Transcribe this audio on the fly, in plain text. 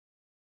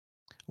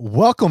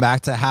Welcome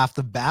back to Half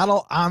the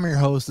Battle. I'm your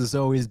host, as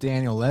always,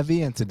 Daniel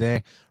Levy, and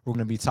today we're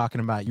going to be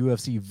talking about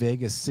UFC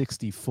Vegas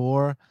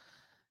 64,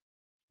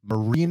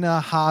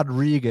 Marina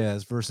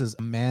Rodriguez versus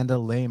Amanda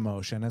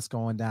Lemos, and it's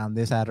going down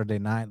this Saturday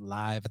night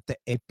live at the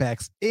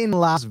Apex in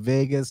Las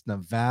Vegas,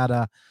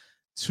 Nevada.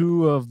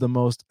 Two of the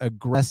most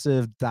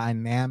aggressive,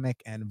 dynamic,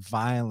 and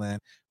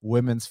violent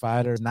women's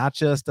fighters, not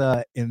just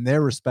in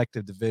their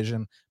respective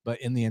division,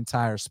 but in the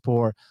entire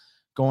sport,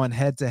 going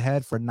head to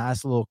head for a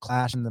nice little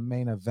clash in the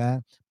main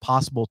event,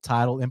 possible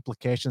title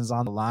implications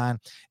on the line.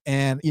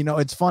 And,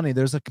 it's funny,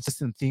 there's a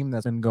consistent theme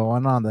that's been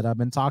going on that I've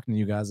been talking to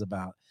you guys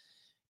about.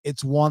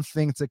 It's one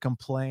thing to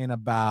complain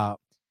about,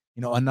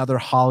 another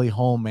Holly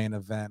Holm main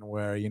event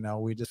where,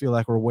 we just feel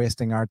like we're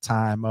wasting our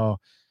time. Oh,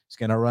 he's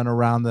going to run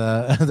around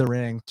the, the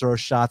ring, throw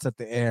shots at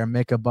the air,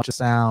 make a bunch of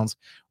sounds,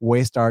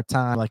 waste our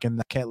time like in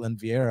the Ketlin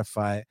Vieira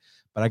fight.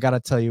 But I got to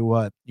tell you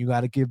what, you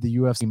got to give the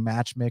UFC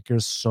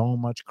matchmakers so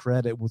much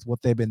credit with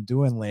what they've been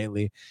doing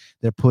lately.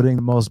 They're putting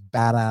the most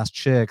badass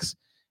chicks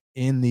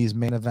in these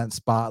main event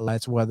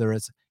spotlights, whether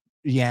it's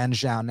Yan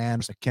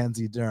Xiaonan or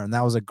Mackenzie Dern.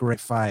 That was a great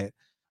fight.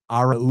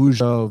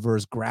 Araujo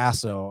versus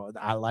Grasso.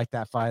 I like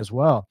that fight as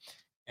well.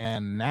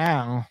 And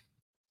now,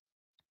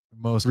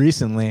 most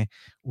recently,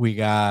 we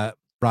got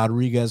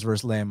Rodriguez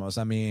versus Lemos.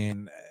 I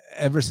mean,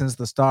 ever since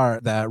the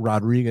start that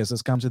Rodriguez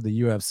has come to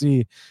the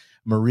UFC,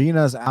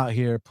 Marina's out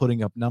here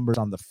putting up numbers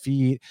on the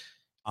feet.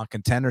 On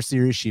Contender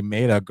Series, she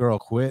made a girl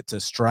quit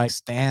to strike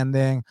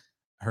standing.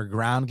 Her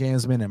ground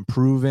game's been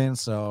improving.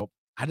 So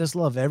I just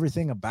love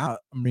everything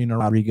about Marina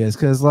Rodriguez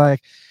because,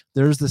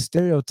 there's the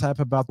stereotype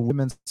about the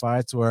women's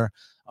fights where,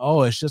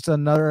 oh, it's just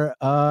another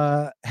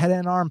head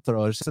and arm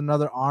throw. It's just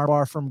another arm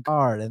bar from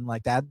guard. And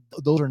that,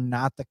 those are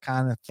not the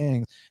kind of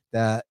things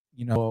that,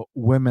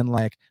 women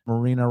like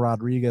Marina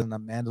Rodriguez and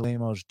Amanda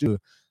Lemos do.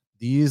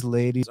 These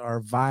ladies are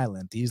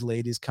violent. These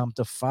ladies come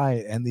to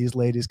fight, and these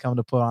ladies come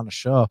to put on a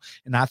show.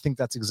 And I think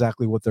that's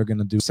exactly what they're going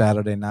to do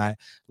Saturday night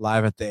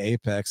live at the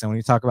Apex. And when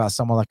you talk about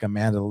someone like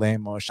Amanda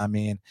Lemos, I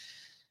mean,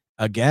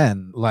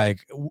 again,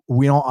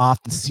 we don't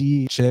often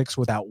see chicks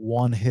with that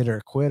one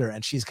hitter quitter,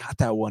 and she's got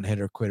that one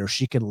hitter quitter.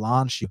 She can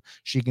launch you.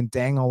 She can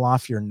dangle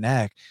off your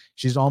neck.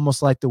 She's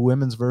almost like the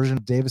women's version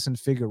of Davison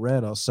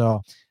Figueiredo.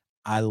 So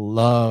I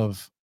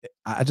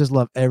just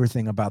love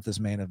everything about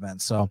this main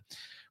event. So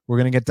we're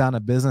going to get down to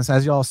business.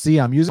 As y'all see,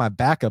 I'm using my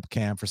backup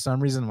cam. For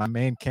some reason, my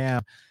main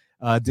cam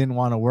didn't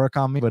want to work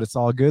on me, but it's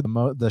all good.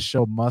 The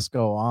show must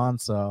go on.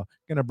 So I'm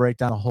going to break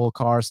down the whole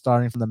card,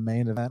 starting from the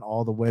main event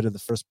all the way to the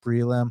first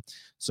prelim.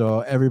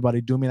 So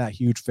everybody, do me that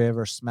huge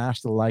favor.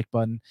 Smash the like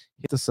button,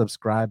 hit the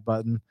subscribe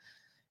button,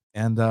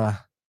 and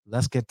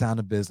let's get down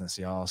to business,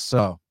 y'all.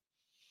 So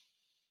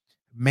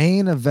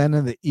main event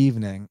of the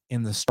evening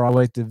in the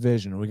strawweight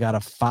division, we got a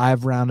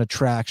 5-round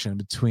attraction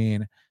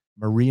between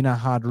Marina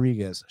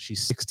Rodriguez.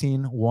 She's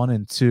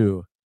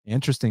 16-1-2.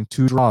 Interesting,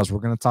 2 draws. We're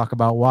going to talk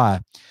about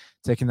why.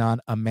 Taking on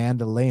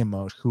Amanda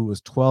Lemos, who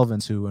was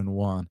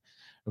 12-2-1.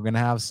 We're going to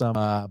have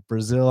some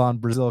Brazil on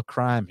Brazil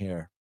crime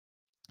here.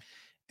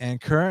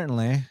 And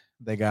currently,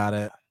 they got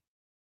it.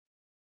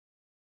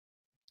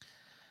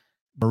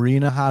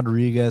 Marina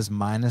Rodriguez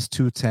minus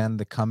 210.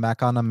 The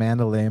comeback on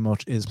Amanda Lemos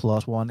is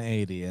plus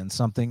 180. And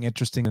something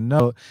interesting to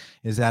note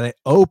is that it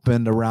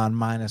opened around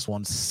minus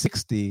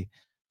 160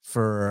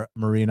 for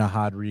Marina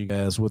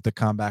Rodriguez with the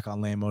comeback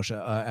on Lemos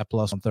at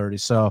plus 130.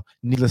 So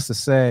needless to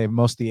say,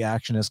 most of the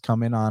action is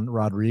coming on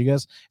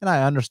Rodriguez. And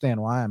I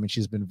understand why. I mean,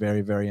 she's been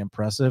very, very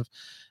impressive.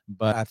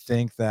 But I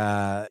think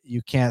that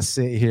you can't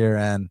sit here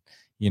and,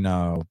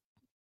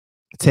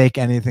 take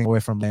anything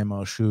away from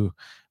Lemos, who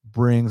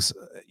brings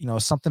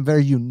something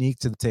very unique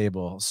to the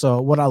table.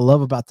 So what I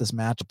love about this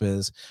matchup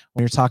is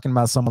when you're talking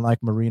about someone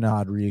like Marina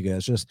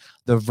Rodriguez, just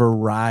the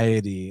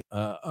variety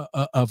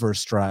of her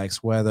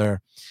strikes,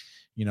 whether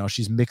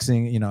she's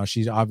mixing,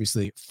 she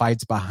obviously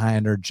fights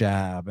behind her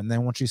jab, and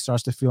then when she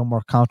starts to feel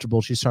more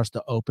comfortable, she starts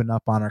to open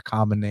up on her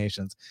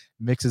combinations,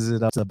 mixes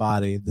it up to the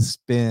body, the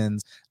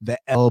spins, the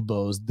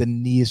elbows, the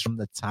knees from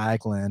the tie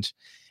clinch.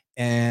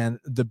 And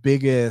the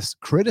biggest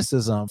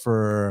criticism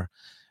for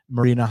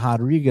Marina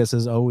Rodriguez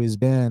has always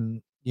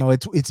been,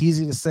 it's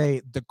easy to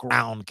say the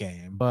ground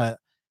game, but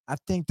I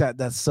think that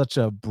that's such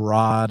a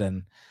broad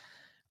and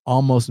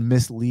almost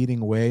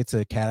misleading way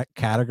to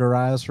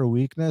categorize her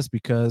weakness,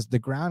 because the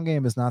ground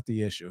game is not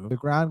the issue. The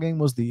ground game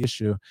was the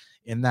issue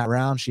in that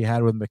round she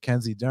had with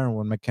Mackenzie Dern,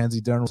 when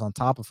Mackenzie Dern was on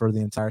top of her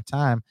the entire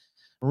time.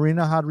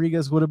 Marina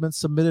Rodriguez would have been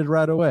submitted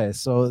right away.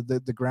 So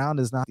the ground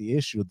is not the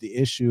issue. The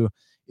issue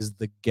is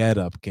the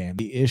get-up game.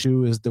 The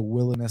issue is the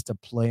willingness to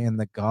play in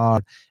the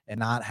guard and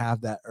not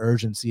have that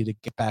urgency to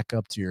get back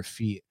up to your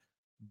feet.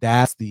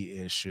 That's the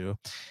issue.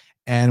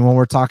 And when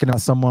we're talking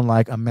about someone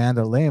like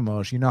Amanda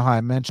Lemos, you know how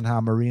I mentioned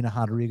how Marina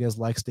Rodriguez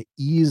likes to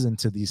ease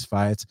into these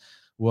fights.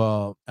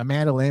 Well,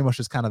 Amanda Lemos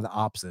is kind of the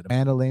opposite.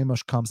 Amanda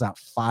Lemos comes out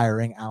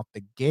firing out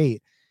the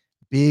gate,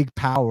 big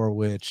power,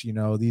 which,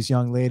 these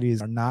young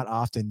ladies are not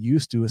often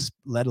used to,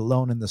 let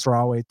alone in the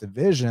strawweight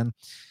division.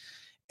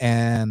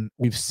 And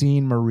we've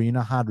seen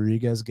Marina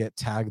Rodriguez get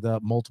tagged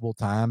up multiple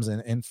times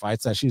in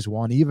fights that she's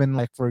won. Even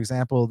like, for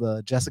example,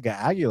 the Jessica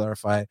Aguilar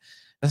fight.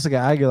 Jessica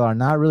Aguilar,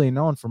 not really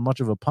known for much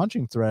of a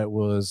punching threat,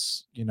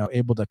 was,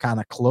 able to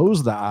kind of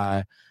close the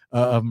eye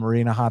of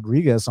Marina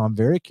Rodriguez. So I'm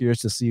very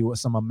curious to see what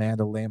some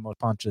Amanda Lemos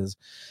punches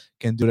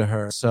can do to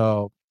her.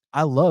 So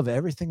I love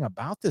everything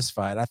about this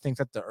fight. I think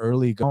that the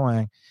early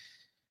going,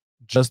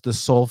 just the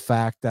sole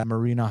fact that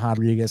Marina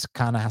Rodriguez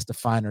kind of has to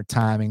find her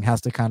timing,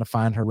 has to kind of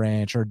find her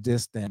range, her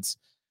distance,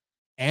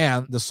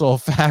 and the sole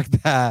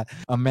fact that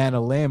Amanda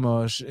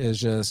Lemos is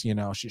just,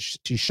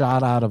 she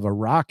shot out of a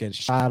rocket,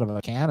 shot out of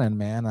a cannon,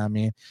 man. I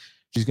mean,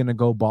 she's going to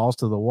go balls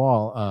to the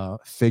wall,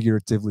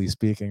 figuratively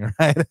speaking,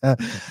 right?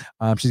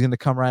 She's going to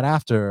come right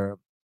after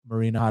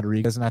Marina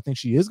Rodriguez, and I think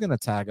she is going to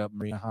tag up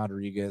Marina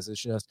Rodriguez.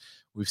 It's just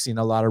we've seen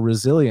a lot of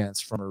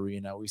resilience from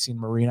Marina. We've seen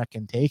Marina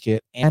can take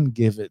it and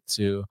give it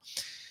to.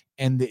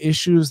 And the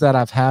issues that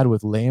I've had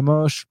with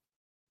Lemos,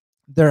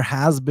 there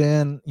has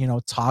been,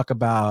 talk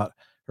about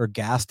her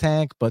gas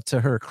tank, but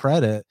to her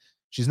credit,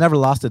 she's never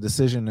lost a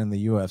decision in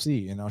the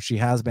UFC. She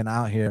has been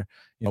out here,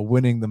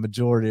 winning the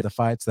majority of the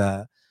fights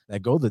that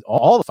go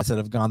all the fights that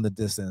have gone the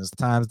distance. The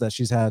times that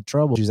she's had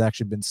trouble, she's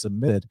actually been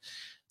submitted.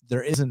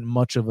 There isn't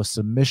much of a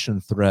submission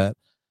threat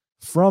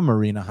from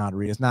Marina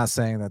Rodriguez. Not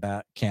saying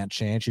that can't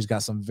change. She's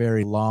got some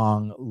very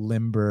long,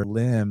 limber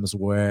limbs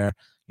where,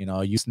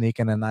 you sneak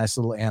in a nice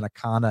little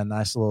anaconda, a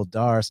nice little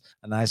darce,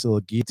 a nice little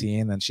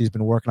guillotine, and she's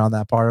been working on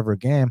that part of her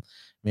game.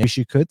 Maybe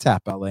she could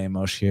tap out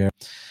Lemos here.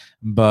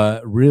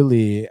 But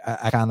really,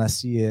 I kind of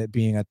see it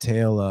being a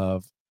tale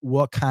of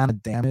what kind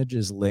of damage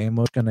is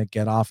Lemos going to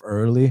get off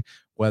early,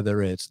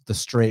 whether it's the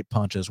straight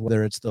punches,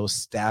 whether it's those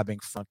stabbing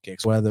front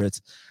kicks, whether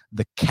it's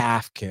the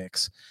calf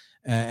kicks.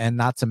 And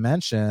not to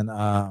mention,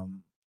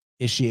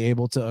 is she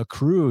able to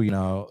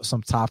accrue,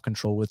 some top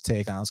control with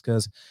takedowns?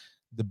 Because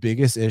the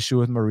biggest issue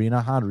with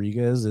Marina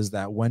Rodriguez is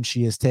that when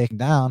she is taken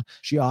down,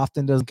 she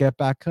often doesn't get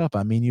back up.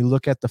 I mean, you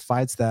look at the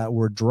fights that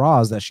were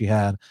draws that she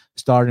had,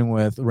 starting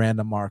with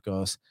Randa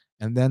Marcos,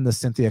 and then the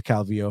Cynthia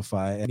Calvillo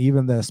fight, and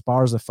even the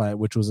Esparza fight,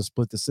 which was a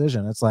split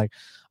decision. It's like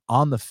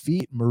on the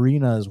feet,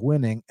 Marina is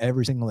winning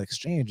every single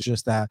exchange. It's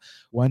just that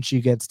when she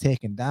gets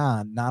taken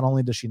down, not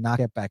only does she not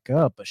get back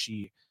up, but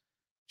she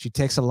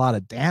takes a lot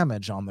of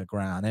damage on the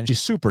ground, and she's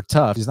super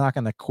tough. She's not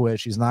going to quit.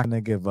 She's not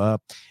going to give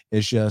up.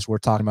 It's just we're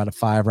talking about a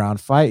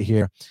 5-round fight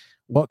here.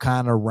 What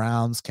kind of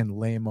rounds can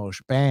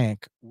Lemos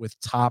bank with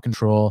top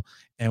control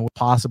and with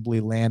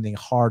possibly landing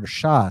harder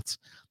shots?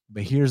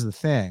 But here's the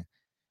thing.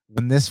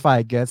 When this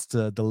fight gets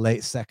to the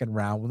late second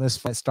round, when this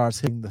fight starts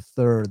hitting the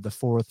third, the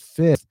fourth,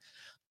 fifth,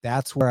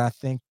 that's where I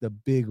think the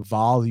big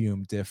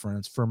volume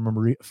difference for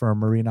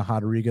Marina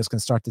Rodriguez can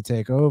start to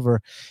take over.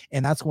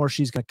 And that's where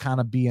she's going to kind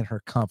of be in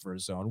her comfort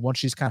zone. Once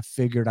she's kind of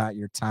figured out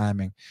your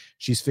timing,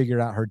 she's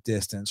figured out her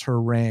distance, her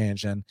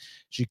range, and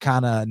she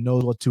kind of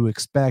knows what to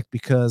expect,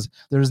 because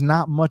there's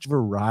not much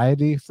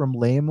variety from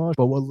Lemos,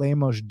 but what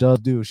Lemos does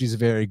do, she's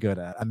very good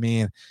at. I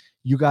mean,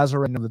 you guys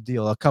already know the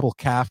deal. A couple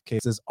calf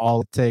kicks is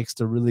all it takes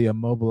to really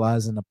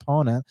immobilize an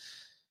opponent.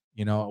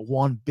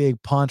 One big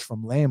punch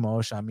from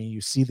Lemos, I mean, you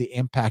see the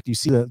impact. You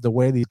see the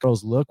way these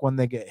girls look when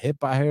they get hit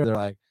by her. They're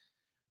like,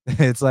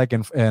 it's like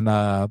in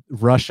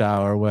Rush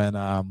Hour when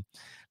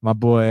my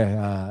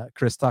boy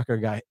Chris Tucker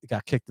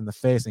got kicked in the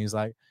face, and he's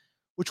like,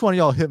 which one of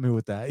y'all hit me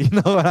with that? You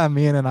know what I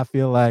mean? And I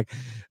feel like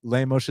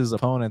Lemos's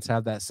opponents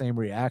have that same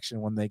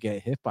reaction when they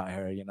get hit by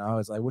her.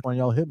 It's like, which one of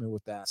y'all hit me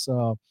with that?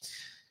 So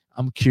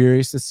I'm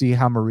curious to see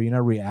how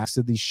Marina reacts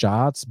to these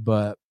shots,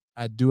 but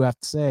I do have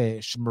to say,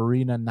 should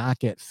Marina not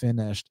get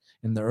finished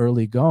in the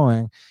early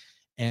going,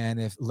 and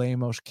if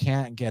Lemos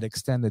can't get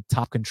extended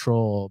top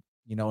control,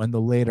 in the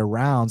later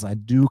rounds, I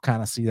do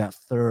kind of see that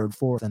third,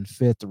 fourth, and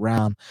fifth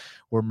round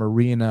where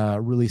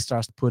Marina really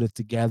starts to put it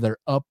together,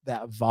 up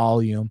that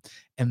volume,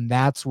 and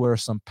that's where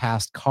some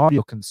past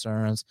cardio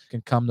concerns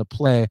can come to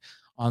play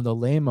on the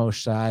Lemos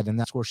side, and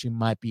that's where she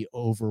might be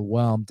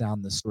overwhelmed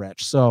down the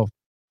stretch. So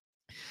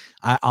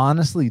I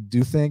honestly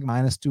do think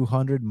minus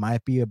 200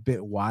 might be a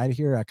bit wide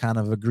here. I kind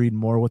of agreed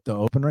more with the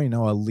opener,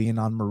 a lean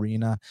on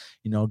Marina,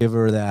 give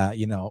her that,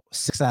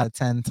 6 out of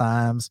 10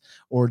 times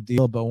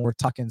ordeal. But when we're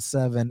talking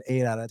 7,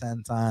 8 out of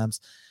 10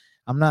 times,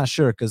 I'm not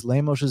sure, because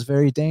Lemos is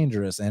very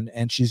dangerous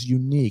and she's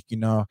unique.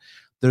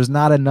 There's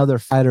not another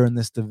fighter in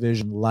this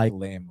division like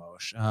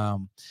Lemos.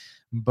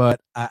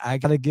 But I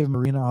got to give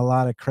Marina a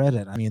lot of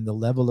credit. I mean, the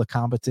level of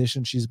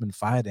competition she's been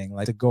fighting,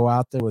 like to go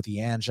out there with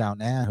Yan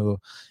Xiaonan, who,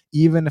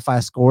 even if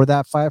I score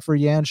that fight for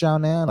Yan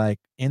Xiaonan, like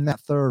in that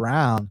third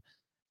round,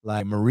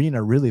 like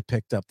Marina really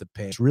picked up the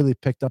pace, really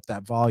picked up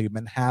that volume,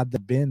 and had there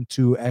been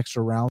 2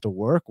 extra rounds to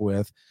work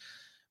with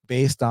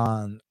based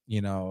on,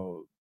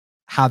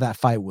 how that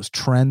fight was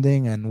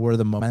trending and where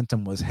the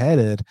momentum was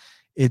headed,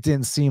 it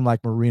didn't seem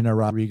like Marina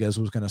Rodriguez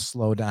was going to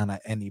slow down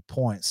at any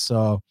point.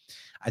 So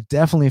I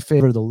definitely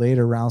favor the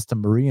later rounds to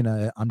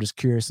Marina. I'm just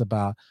curious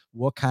about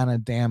what kind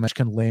of damage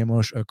can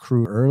Lemos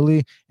accrue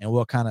early, and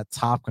what kind of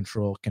top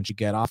control can she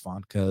get off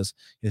on, because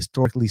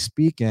historically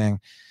speaking,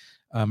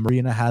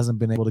 Marina hasn't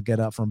been able to get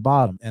up from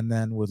bottom. And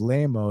then with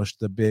Lemos,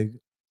 the big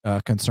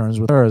concerns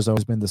with her has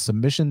always been the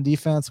submission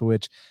defense,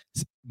 which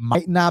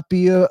might not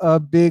be a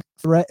big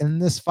threat in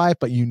this fight,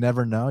 but you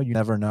never know. You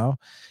never know.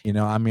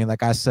 I mean,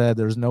 like I said,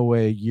 there's no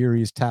way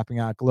Yuri's tapping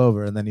out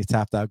Glover and then he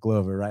tapped out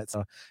Glover, right?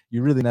 So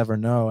you really never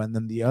know. And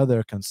then the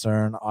other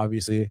concern,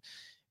 obviously,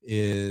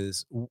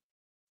 is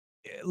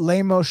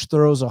Lemos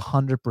throws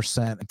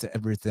 100% into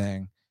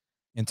everything,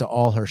 into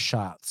all her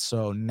shots.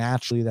 So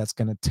naturally, that's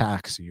going to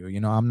tax you.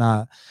 I'm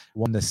not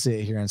one to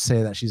sit here and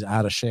say that she's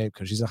out of shape,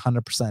 because she's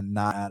 100%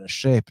 not out of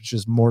shape. It's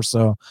just more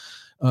so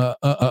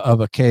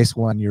of a case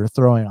when you're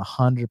throwing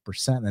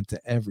 100% into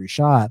every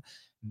shot.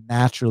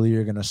 Naturally,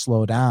 you're going to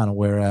slow down.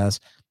 Whereas,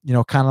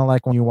 kind of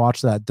like when you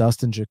watch that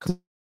Dustin Jacoby.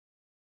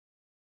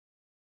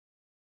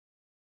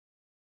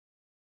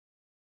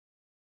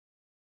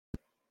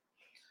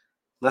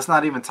 Let's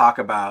not even talk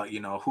about,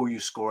 who you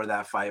score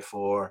that fight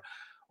for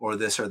or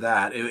this or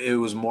that. It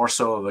was more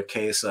so of a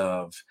case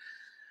of,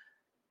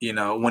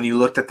 when you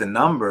looked at the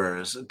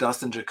numbers,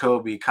 Dustin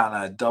Jacoby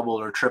kind of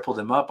doubled or tripled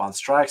him up on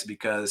strikes,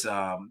 because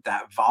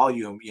that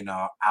volume,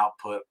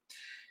 output,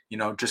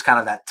 just kind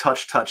of that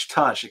touch,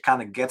 it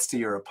kind of gets to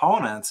your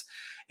opponents.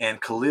 And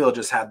Khalil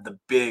just had the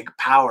big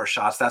power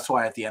shots. That's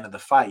why at the end of the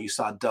fight, you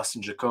saw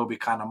Dustin Jacoby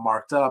kind of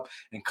marked up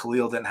and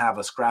Khalil didn't have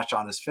a scratch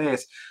on his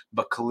face.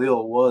 But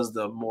Khalil was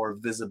the more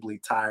visibly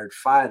tired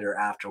fighter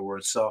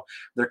afterwards. So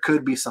there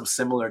could be some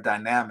similar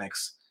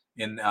dynamics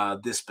in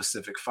this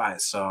specific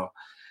fight. So,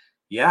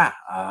 yeah,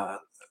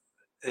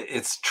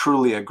 it's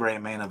truly a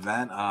great main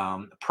event.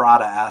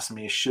 Prada asked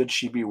me, should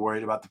she be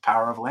worried about the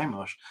power of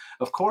Lemos?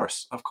 Of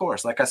course, of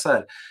course. Like I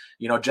said,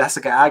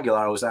 Jessica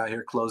Aguilar was out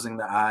here closing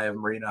the eye of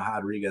Marina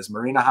Rodriguez.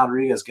 Marina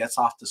Rodriguez gets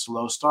off the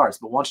slow starts,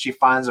 but once she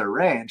finds her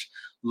range,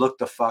 look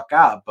the fuck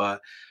out.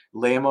 But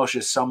Lemos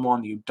is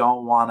someone you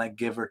don't want to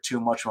give her too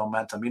much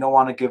momentum. You don't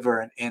want to give her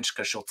an inch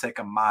because she'll take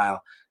a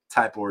mile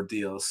type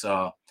ordeal.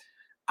 So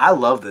I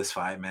love this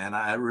fight, man.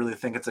 I really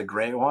think it's a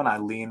great one. I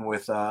lean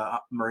with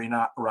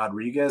Marina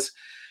Rodriguez.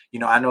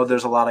 I know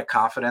there's a lot of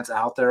confidence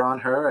out there on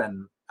her,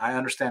 and I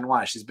understand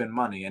why. She's been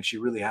money, and she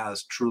really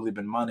has truly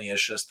been money.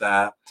 It's just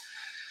that,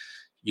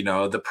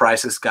 the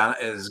price is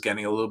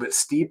getting a little bit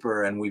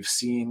steeper, and we've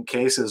seen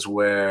cases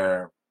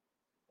where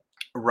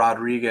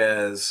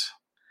Rodriguez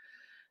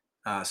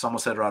someone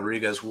said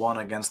Rodriguez won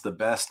against the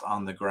best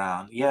on the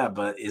ground. Yeah,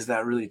 but is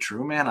that really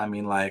true, man? I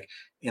mean, like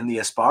in the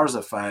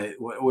Esparza fight,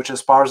 which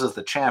Esparza is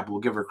the champ, we'll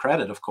give her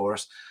credit, of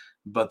course.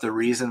 But the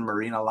reason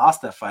Marina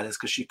lost that fight is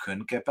because she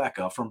couldn't get back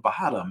up from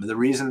bottom. The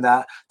reason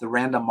that the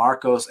Randa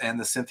Marcos and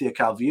the Cynthia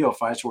Calvillo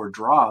fights were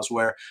draws,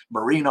 where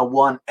Marina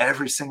won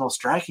every single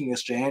striking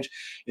exchange,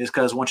 is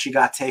because when she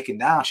got taken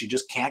down, she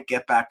just can't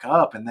get back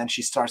up, and then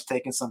she starts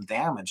taking some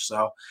damage.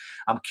 So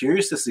I'm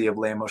curious to see if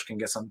Lemos can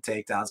get some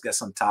takedowns, get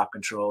some top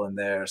control in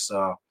there.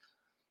 So,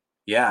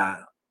 yeah,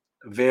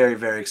 very,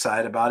 very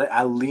excited about it.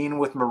 I lean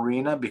with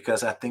Marina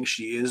because I think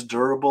she is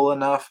durable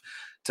enough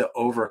to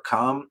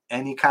overcome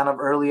any kind of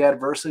early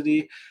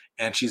adversity,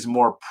 and she's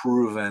more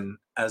proven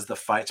as the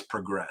fights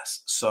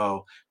progress.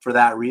 So, for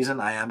that reason,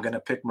 I am going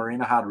to pick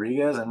Marina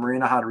Rodriguez, and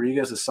Marina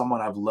Rodriguez is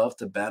someone I've loved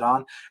to bet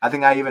on. I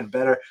think I even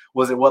better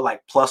was it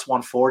like plus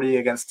 140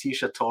 against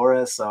Tisha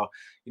Torres. So,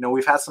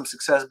 we've had some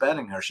success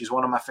betting her. She's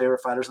one of my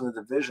favorite fighters in the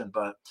division,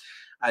 but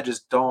I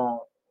just don't.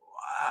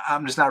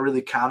 I'm just not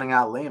really counting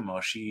out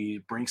Lemos.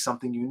 She brings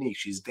something unique.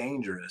 She's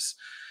dangerous.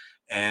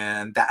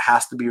 And that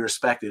has to be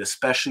respected,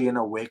 especially in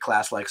a weight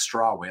class like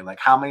strawweight. Like,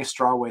 how many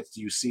strawweights do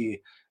you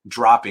see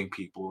dropping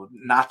people?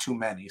 Not too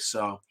many.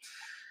 So,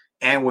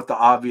 and with the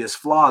obvious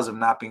flaws of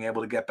not being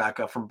able to get back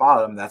up from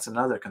bottom, that's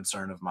another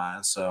concern of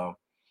mine. So,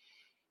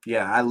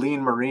 yeah, I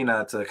lean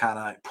Marina to kind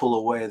of pull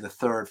away the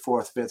third,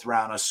 fourth, fifth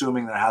round,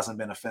 assuming there hasn't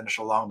been a finish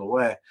along the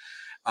way.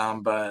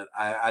 But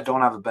I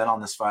don't have a bet on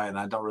this fight, and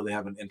I don't really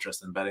have an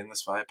interest in betting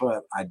this fight,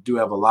 but I do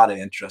have a lot of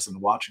interest in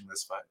watching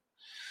this fight.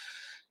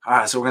 All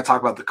right, so we're going to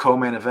talk about the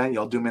co-main event.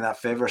 Y'all do me that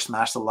favor,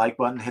 smash the like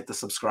button, hit the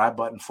subscribe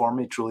button for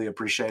me. Truly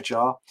appreciate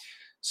y'all.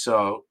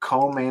 So,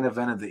 co-main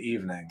event of the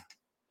evening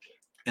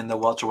in the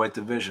welterweight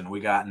division,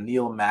 we got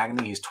Neil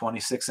Magny. He's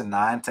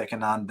 26-9,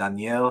 taking on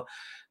Daniel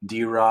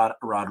D-Rod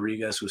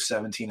Rodriguez, who's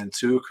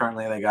 17-2.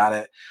 Currently, they got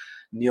it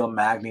Neil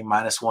Magny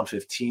minus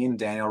 115,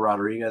 Daniel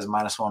Rodriguez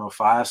minus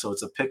 105. So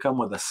it's a pick 'em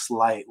with a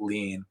slight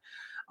lean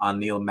on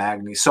Neil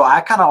Magny. So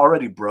I kind of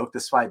already broke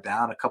this fight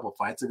down a couple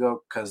cards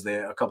ago because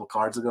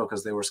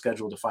they were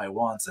scheduled to fight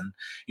once. And,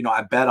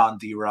 I bet on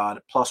D-Rod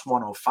plus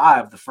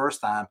 105 the first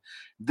time.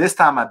 This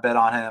time I bet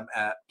on him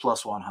at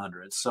plus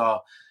 100. So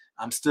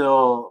I'm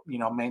still,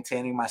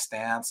 maintaining my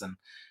stance. And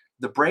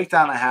the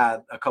breakdown I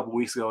had a couple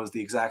weeks ago is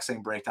the exact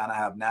same breakdown I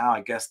have now.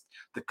 I guess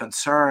the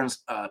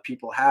concerns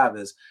people have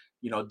is,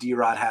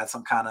 D-Rod had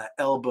some kind of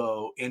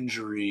elbow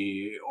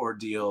injury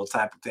ordeal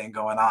type of thing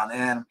going on.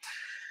 And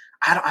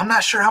I'm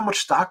not sure how much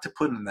stock to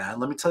put in that.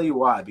 Let me tell you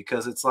why.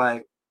 Because it's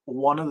like,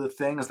 one of the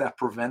things that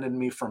prevented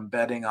me from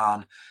betting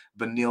on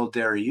Beneil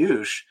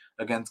Dariush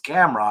against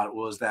Gamrot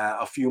was that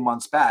a few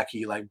months back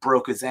he like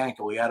broke his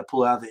ankle. He had to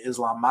pull out the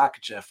Islam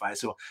Makhachev fight,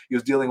 so he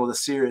was dealing with a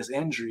serious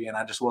injury, and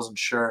I just wasn't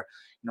sure,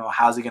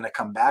 how's he going to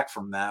come back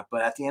from that.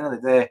 But at the end of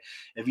the day,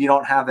 if you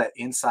don't have that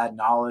inside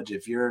knowledge,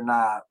 if you're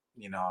not,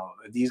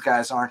 if these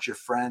guys aren't your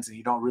friends and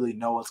you don't really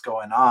know what's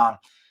going on,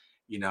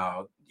 you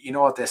know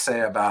what they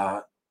say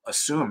about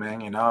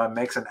assuming, it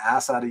makes an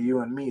ass out of you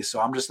and me. So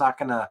I'm just not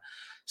gonna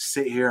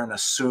sit here and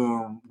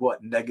assume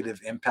what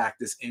negative impact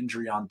this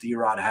injury on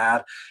D-Rod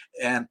had.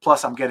 And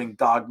plus I'm getting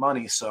dog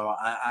money. So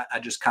I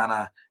just kind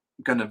of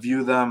gonna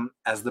view them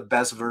as the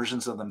best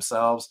versions of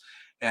themselves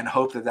and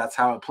hope that that's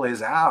how it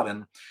plays out.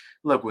 And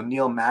look, with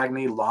Neil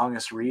Magny,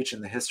 longest reach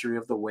in the history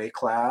of the weight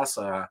class,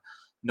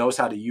 knows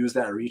how to use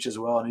that reach as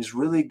well. And he's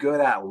really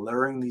good at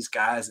luring these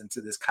guys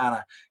into this kind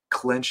of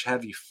clinch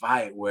heavy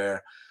fight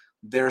where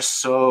they're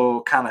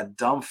so kind of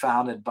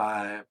dumbfounded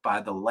by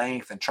the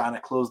length and trying to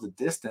close the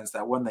distance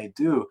that when they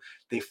do,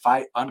 they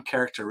fight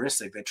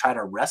uncharacteristic. They try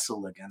to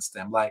wrestle against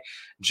them. Like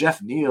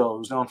Jeff Neal,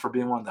 who's known for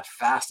being one of the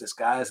fastest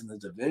guys in the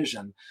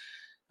division.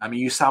 I mean,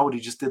 you saw what he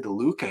just did to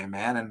Luque,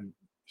 man, and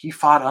he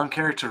fought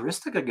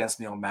uncharacteristic against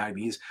Neil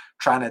Magny. He's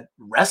trying to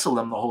wrestle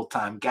him the whole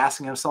time,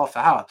 gassing himself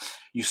out.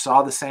 You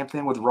saw the same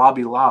thing with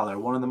Robbie Lawler,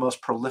 one of the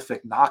most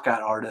prolific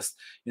knockout artists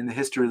in the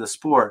history of the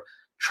sport,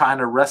 trying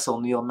to wrestle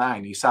Neil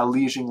Magny. You saw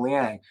Li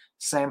Jingliang,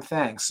 same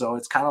thing. So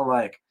it's kind of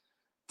like,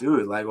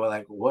 dude, like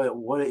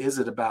what is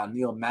it about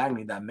Neil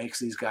Magny that makes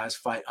these guys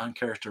fight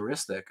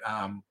uncharacteristic?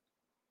 And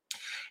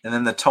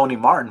then the Tony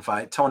Martin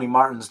fight. Tony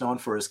Martin's known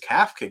for his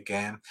calf kick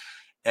game.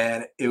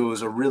 And it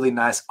was a really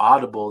nice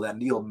audible that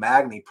Neil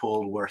Magny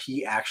pulled where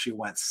he actually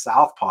went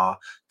southpaw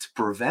to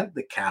prevent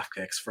the calf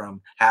kicks from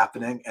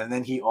happening. And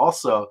then he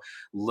also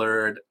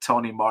lured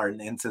Tony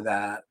Martin into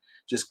that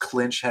just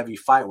clinch heavy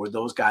fight where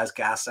those guys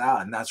gas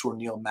out. And that's where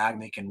Neil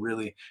Magny can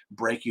really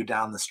break you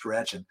down the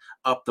stretch and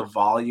up the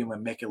volume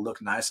and make it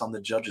look nice on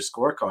the judges'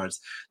 scorecards.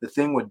 The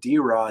thing with D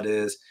Rod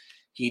is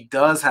he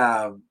does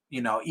have,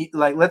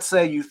 like let's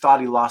say you thought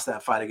he lost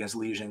that fight against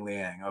Li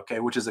Jingliang, okay,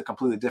 which is a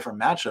completely different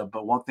matchup.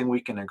 But one thing we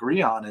can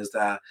agree on is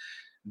that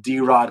D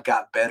Rod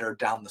got better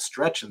down the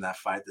stretch in that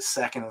fight. The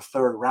second and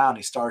third round,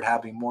 he started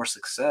having more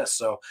success.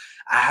 So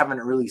I haven't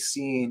really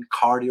seen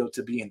cardio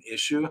to be an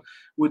issue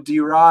with D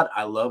Rod.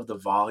 I love the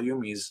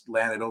volume. He's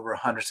landed over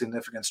 100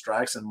 significant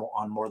strikes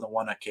on more than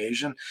one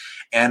occasion.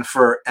 And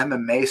for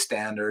MMA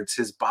standards,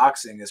 his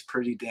boxing is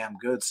pretty damn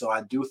good. So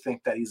I do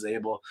think that he's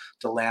able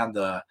to land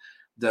the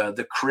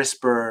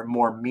crisper,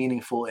 more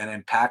meaningful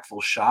and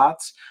impactful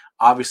shots.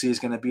 Obviously, he's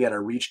going to be at a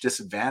reach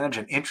disadvantage.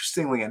 And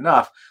interestingly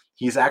enough,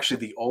 he's actually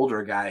the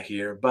older guy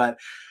here. But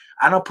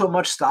I don't put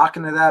much stock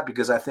into that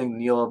because I think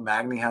Neil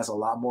Magny has a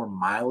lot more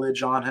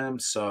mileage on him.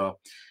 So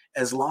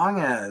as long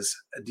as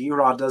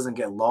D-Rod doesn't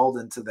get lulled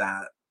into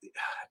that,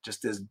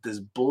 just this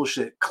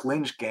bullshit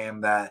clinch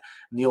game that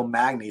Neil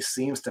Magny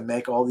seems to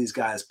make all these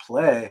guys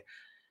play,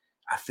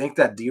 I think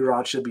that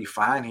D-Rod should be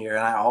fine here.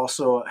 And I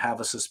also have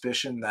a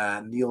suspicion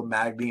that Neil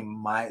Magny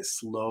might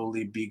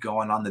slowly be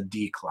going on the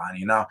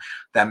decline.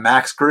 That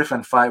Max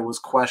Griffin fight was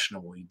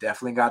questionable. He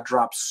definitely got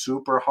dropped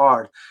super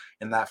hard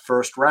in that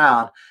first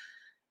round.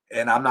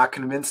 And I'm not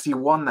convinced he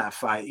won that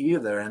fight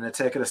either. And to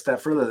take it a step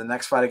further, the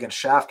next fight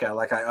against Shavkat,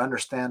 like I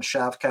understand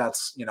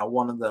Shavkat's,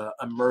 one of the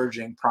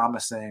emerging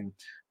promising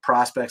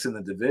prospects in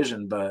the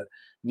division, but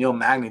Neil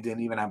Magny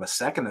didn't even have a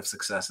second of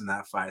success in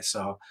that fight.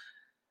 So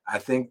I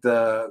think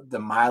the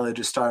mileage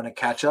is starting to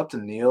catch up to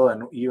Neil,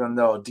 and even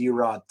though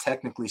D-Rod,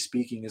 technically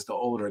speaking, is the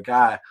older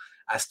guy,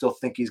 I still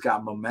think he's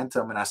got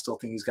momentum, and I still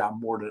think he's got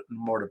more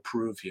to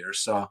prove here.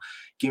 So,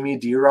 give me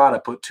D-Rod. I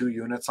put 2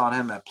 units on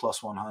him at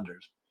plus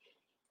 100.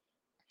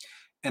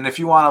 And if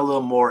you want a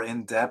little more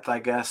in depth, I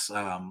guess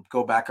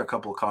go back a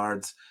couple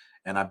cards,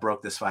 and I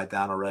broke this fight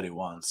down already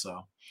once.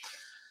 So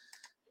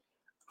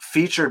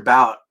featured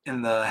bout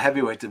in the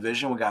heavyweight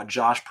division, we got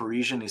Josh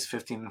Parisian. He's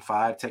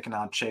 15-5, taking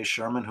on Chase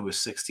Sherman, who is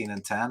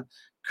 16-10.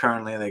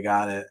 Currently, they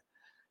got it.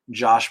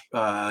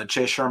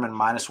 Chase Sherman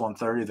minus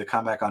 130. The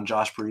comeback on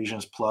Josh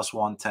Parisian's plus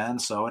 110.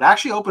 So it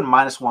actually opened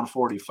minus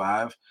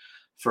 145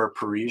 for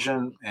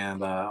Parisian,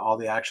 and all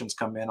the actions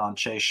come in on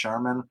Chase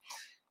Sherman.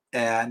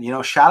 And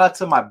shout out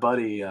to my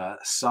buddy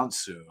Sun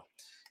Tzu.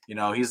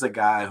 He's the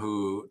guy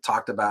who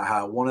talked about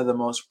how one of the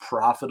most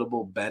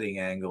profitable betting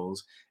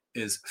angles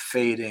is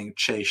fading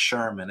Chase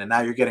Sherman. And now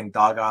you're getting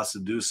dog odds to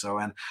do so.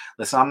 And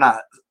listen, I'm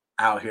not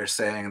out here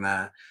saying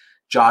that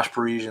Josh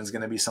Parisian is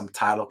going to be some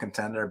title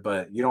contender,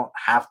 but you don't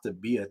have to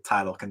be a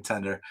title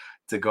contender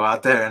to go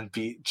out there and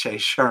beat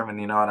Chase Sherman.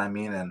 You know what I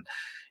mean? And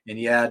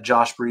yeah,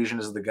 Josh Parisian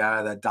is the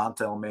guy that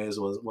Dante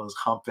Almeida was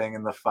humping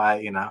in the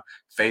fight,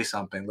 face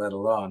humping, let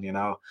alone,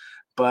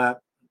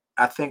 But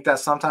I think that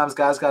sometimes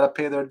guys got to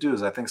pay their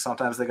dues. I think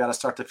sometimes they got to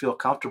start to feel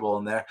comfortable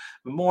in there.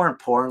 But more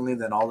importantly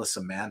than all the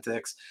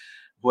semantics,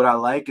 what I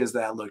like is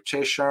that, look,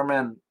 Chase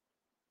Sherman,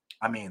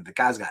 I mean, the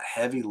guy's got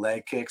heavy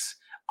leg kicks.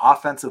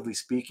 Offensively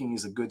speaking,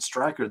 he's a good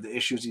striker. The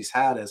issues he's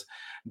had is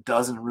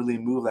doesn't really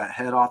move that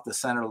head off the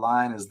center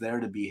line, is there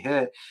to be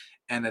hit.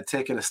 and to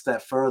take it a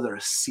step further,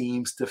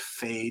 seems to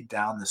fade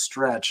down the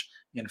stretch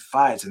in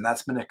fights, and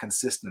that's been a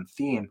consistent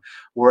theme.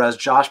 Whereas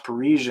Josh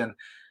Parisian,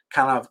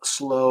 kind of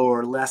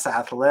slower, less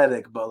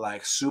athletic, but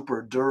like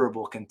super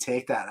durable, can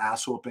take that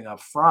ass whooping up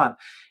front,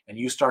 and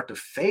you start to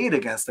fade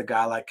against a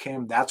guy like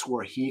him. That's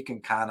where he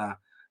can kind of,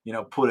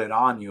 put it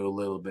on you a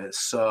little bit.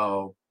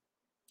 So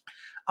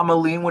I'm gonna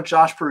lean with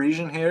Josh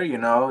Parisian here.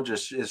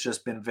 Just it's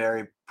just been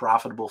very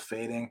profitable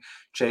fading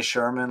Chase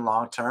Sherman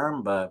long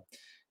term, but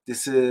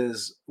this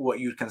is what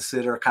you'd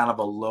consider kind of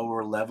a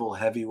lower level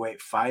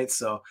heavyweight fight.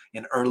 So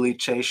an early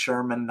Chase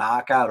Sherman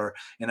knockout or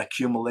an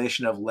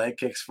accumulation of leg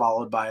kicks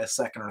followed by a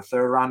second or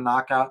third round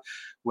knockout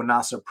would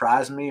not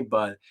surprise me.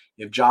 But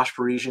if Josh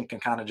Parisian can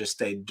kind of just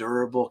stay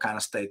durable, kind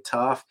of stay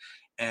tough,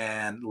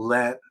 and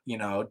let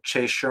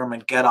Chase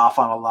Sherman get off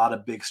on a lot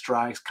of big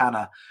strikes, kind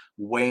of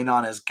weighing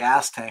on his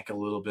gas tank a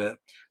little bit,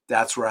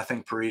 that's where I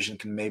think Parisian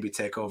can maybe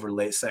take over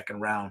late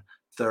second round,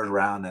 third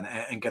round,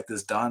 and get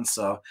this done.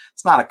 So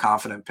it's not a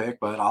confident pick,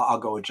 but I'll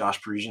go with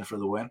Josh Parisian for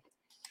the win.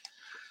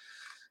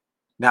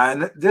 Now,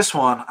 in this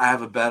one, I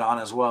have a bet on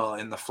as well.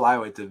 In the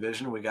flyweight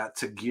division, we got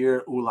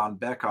Tagir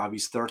Ulanbekov.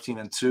 He's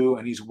 13-2,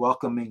 and he's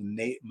welcoming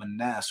Nate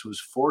Maness,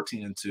 who's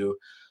 14-2, to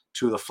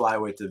the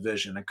flyweight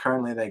division. And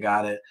currently, they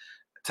got it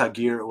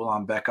Tagir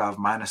Ulanbekov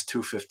minus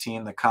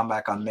 215. The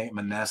comeback on Nate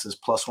Maness is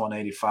plus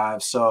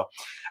 185. So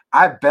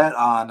I bet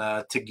on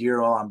Tagir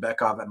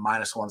Ulanbekov at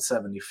minus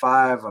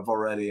 175. I've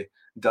already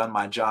done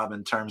my job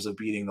in terms of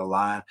beating the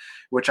line,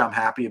 which I'm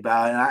happy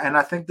about. And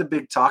I think the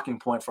big talking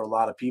point for a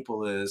lot of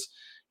people is,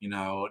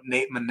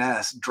 Nate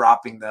Maness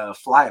dropping the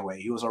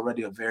flyweight. He was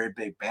already a very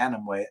big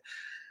bantamweight.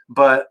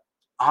 But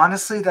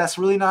honestly, that's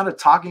really not a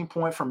talking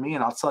point for me,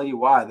 and I'll tell you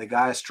why. The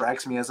guy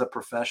strikes me as a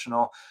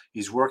professional.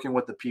 He's working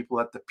with the people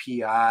at the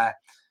PI,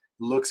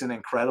 looks in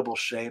incredible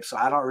shape. So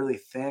I don't really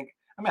think,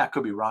 I mean, I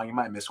could be wrong. He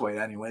might miss weight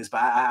anyways,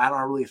 but I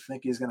don't really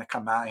think he's going to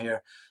come out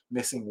here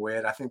missing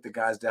weight. I think the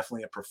guy's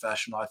definitely a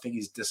professional. I think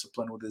he's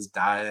disciplined with his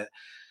diet.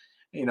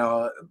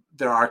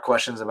 There are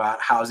questions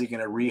about how is he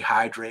going to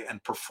rehydrate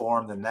and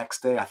perform the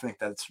next day. I think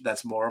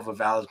that's more of a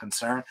valid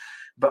concern.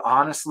 But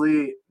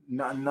honestly,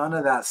 none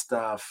of that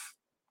stuff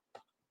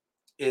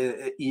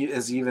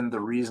is even the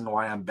reason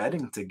why I'm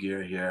betting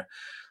Tagir here.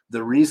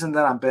 The reason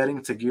that I'm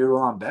betting Tagir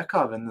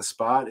Ulanbekov in the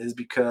spot is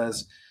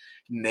because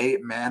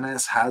Nate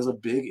Maness has a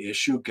big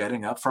issue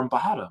getting up from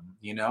bottom.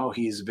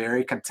 He's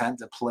very content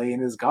to play in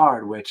his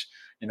guard, which,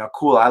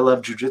 cool. I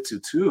love jiu-jitsu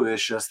too.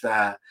 It's just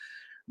that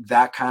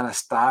kind of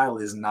style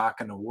is not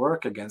going to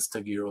work against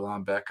Tagir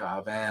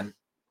Ulanbekov. And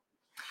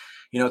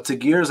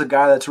Tagir is a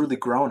guy that's really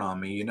grown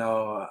on me.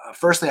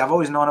 Firstly, I've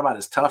always known about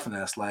his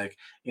toughness. Like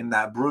in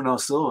that Bruno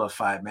Silva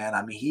fight, man,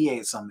 I mean, he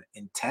ate some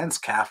intense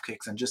calf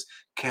kicks and just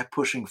kept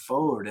pushing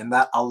forward. In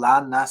that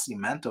Alan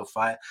Nascimento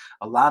fight,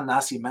 Alan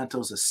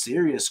Nascimento's a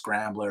serious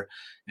scrambler,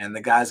 and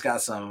the guy's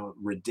got some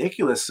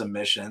ridiculous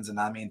submissions. And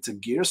I mean,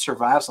 Tagir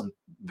survived some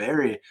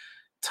very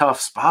tough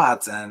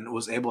spots and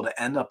was able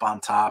to end up on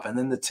top. And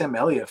then the Tim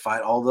Elliott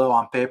fight, although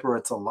on paper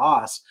it's a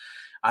loss,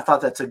 I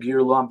thought that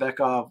Tagir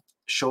Ulanbekov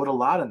showed a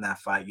lot in that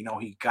fight.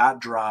 He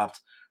got dropped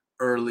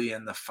early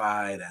in the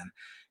fight, and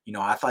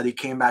I thought he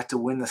came back to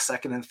win the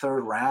second and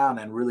third round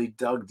and really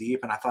dug deep,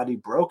 and I thought he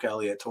broke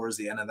Elliott towards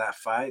the end of that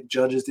fight.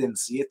 Judges didn't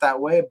see it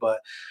that way, but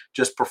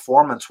just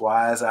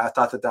performance-wise, I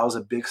thought that was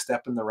a big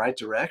step in the right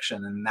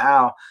direction. And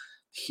now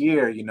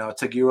here,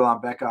 Tagir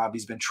Ulanbekov,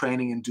 he's been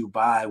training in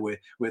Dubai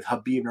with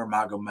Khabib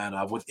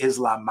Nurmagomedov, with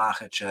Islam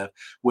Makhachev,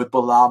 with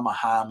Bilal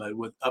Muhammad,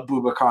 with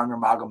Abubakar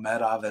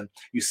Nurmagomedov, and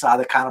you saw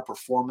the kind of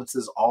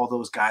performances all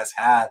those guys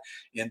had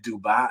in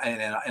Dubai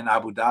and in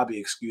Abu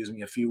Dhabi,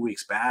 a few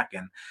weeks back.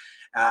 And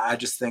I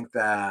just think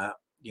that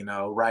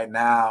right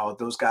now,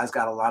 those guys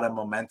got a lot of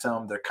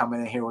momentum. They're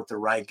coming in here with the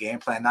right game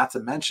plan. Not to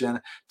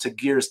mention,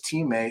 Tagir's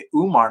teammate,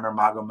 Umar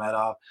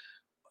Nurmagomedov,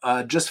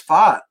 just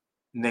fought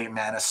Nate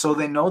Maness, so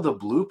they know the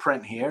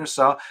blueprint here.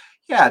 So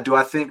yeah, do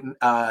I think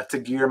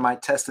Tagir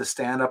might test the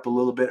stand up a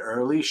little bit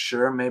early?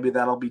 Sure, maybe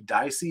that'll be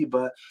dicey,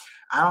 but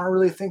I don't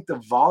really think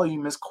the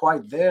volume is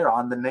quite there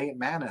on the Nate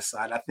Maness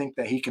side. I think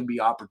that he can be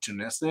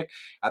opportunistic.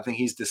 I think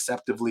he's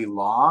deceptively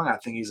long. I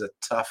think he's a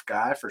tough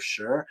guy for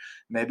sure.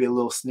 Maybe a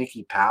little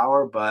sneaky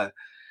power, but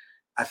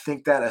I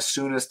think that as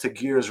soon as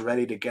Tagir is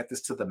ready to get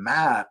this to the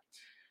mat,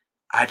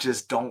 I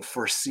just don't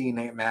foresee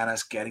Nate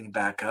Maness getting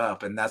back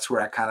up. And that's where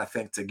I kind of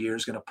think Tagir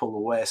is going to pull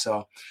away.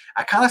 So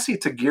I kind of see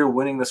Tagir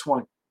winning this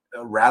one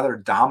rather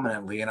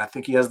dominantly. And I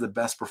think he has the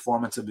best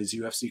performance of his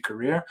UFC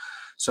career.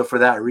 So for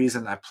that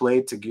reason, I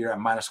played Tagir at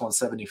minus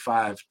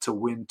 175 to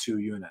win 2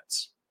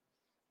 units.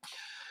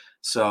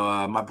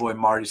 So my boy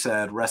Marty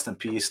said, rest in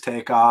peace,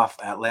 Takeoff.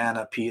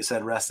 Atlanta Pete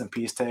said, rest in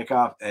peace,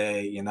 Takeoff.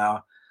 Hey,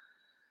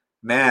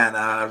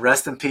 man,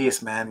 rest in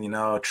peace, man.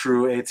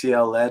 True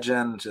ATL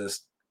legend,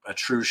 just a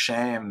true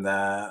shame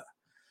that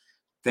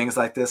things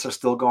like this are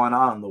still going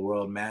on in the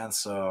world, man.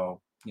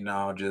 So,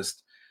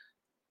 just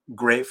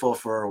grateful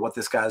for what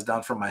this guy's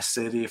done for my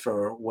city,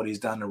 for what he's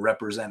done to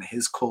represent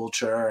his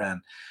culture,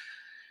 and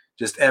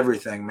just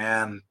everything,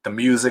 man. The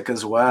music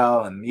as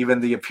well, and even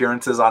the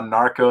appearances on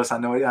Narcos. I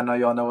know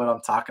y'all know what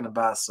I'm talking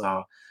about.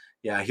 So,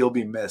 yeah, he'll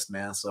be missed,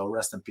 man. So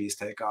rest in peace,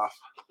 Takeoff.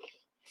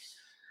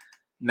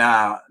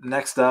 Now,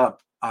 next up,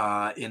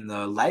 in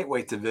the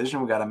lightweight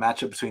division, we got a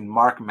matchup between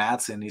Mark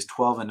Madsen, he's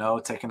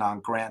 12-0, taking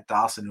on Grant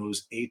Dawson,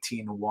 who's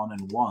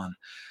 18-1-1.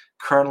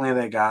 Currently,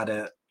 they got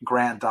it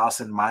Grant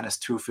Dawson minus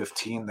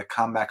 215. The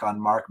comeback on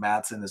Mark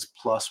Madsen is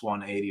plus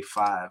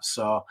 185.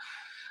 So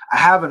I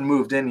haven't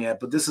moved in yet,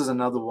 but this is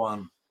another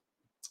one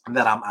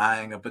that I'm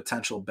eyeing a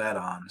potential bet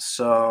on.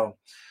 So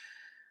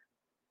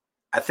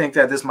I think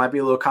that this might be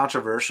a little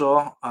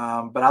controversial,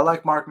 but I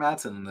like Mark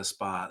Madsen in this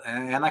spot.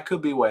 And I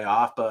could be way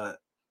off, but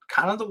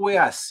kind of the way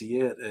I see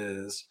it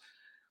is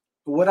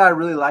what I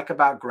really like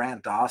about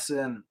Grant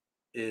Dawson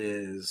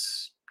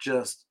is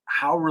just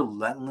how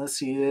relentless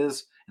he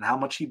is and how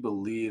much he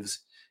believes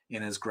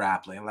in his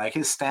grappling. Like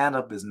his stand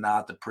up is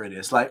not the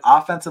prettiest. Like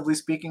offensively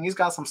speaking, he's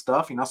got some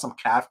stuff, some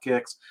calf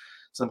kicks,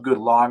 some good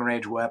long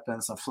range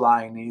weapons, some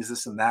flying knees,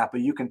 this and that.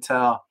 But you can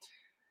tell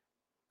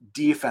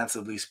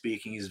defensively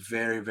speaking, he's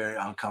very, very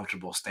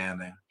uncomfortable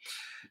standing.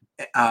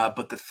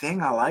 But the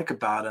thing I like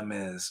about him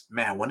is,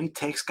 man, when he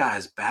takes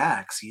guys'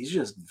 backs, he's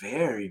just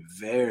very,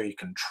 very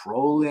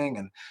controlling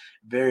and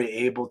very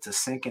able to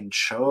sink in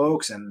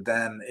chokes, and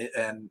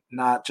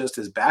not just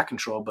his back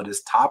control, but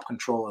his top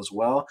control as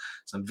well.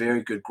 Some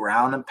very good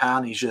ground and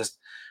pound. He's just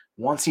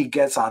once he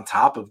gets on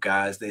top of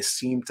guys, they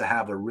seem to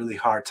have a really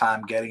hard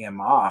time getting him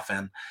off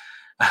and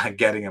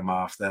getting him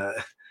off.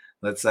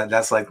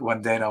 That's like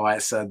when Dana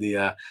White said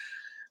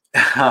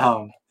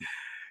um,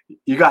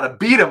 you got to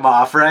beat him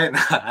off, right?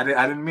 I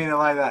didn't mean it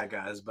like that,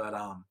 guys. But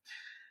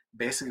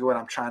basically, what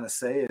I'm trying to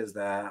say is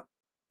that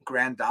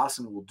Grant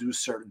Dawson will do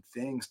certain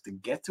things to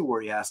get to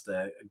where he has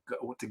to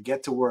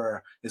get to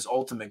where his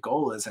ultimate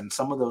goal is, and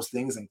some of those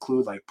things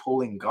include like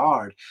pulling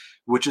guard,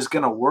 which is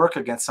going to work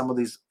against some of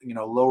these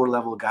lower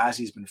level guys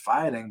he's been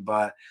fighting.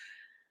 But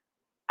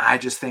I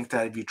just think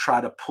that if you try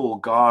to pull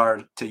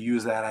guard to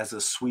use that as a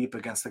sweep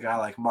against a guy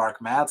like Mark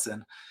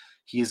Madsen,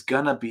 he's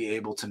gonna be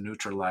able to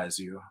neutralize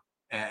you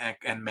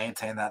and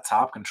maintain that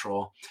top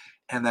control.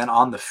 And then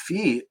on the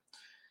feet,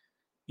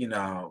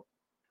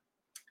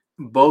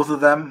 both of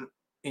them,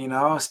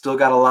 still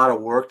got a lot of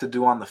work to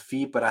do on the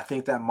feet, but I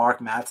think that Mark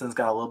Madsen's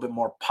got a little bit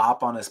more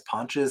pop on his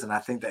punches, and I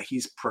think that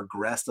he's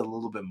progressed a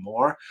little bit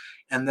more.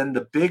 And then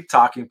the big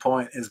talking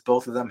point is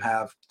both of them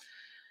have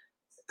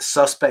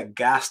suspect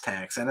gas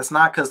tanks, and it's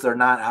not because they're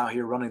not out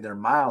here running their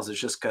miles, it's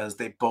just because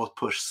they both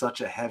push such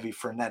a heavy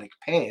frenetic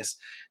pace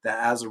that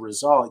as a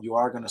result you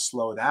are going to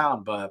slow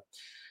down. But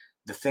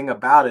the thing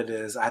about it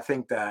is, I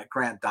think that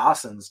Grant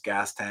Dawson's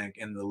gas tank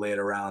in the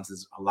later rounds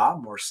is a lot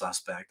more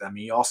suspect. I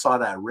mean, you all saw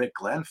that Rick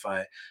Glenn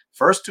fight.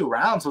 First 2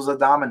 rounds was a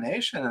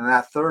domination, and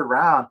that third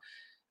round,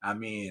 I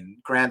mean,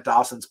 Grant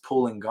Dawson's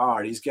pulling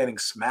guard, he's getting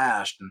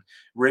smashed, and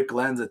Rick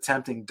Glenn's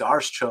attempting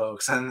Darce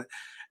chokes, and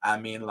I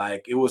mean,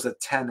 like, it was a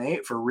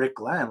 10-8 for Rick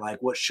Glenn.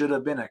 Like, what should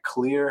have been a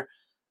clear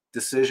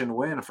decision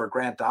win for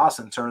Grant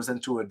Dawson turns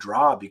into a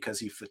draw because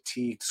he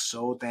fatigued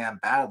so damn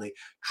badly,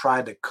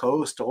 tried to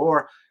coast,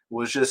 or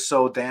was just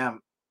so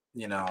damn,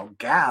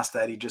 gassed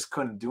that he just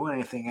couldn't do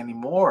anything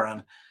anymore.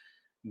 And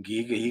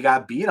he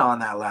got beat on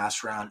that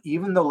last round.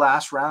 Even the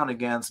last round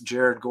against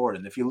Jared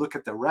Gordon, if you look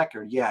at the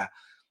record, yeah,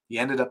 he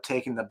ended up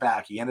taking the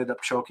back. He ended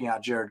up choking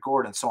out Jared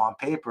Gordon. So on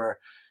paper,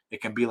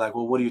 it can be like,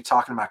 well, what are you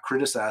talking about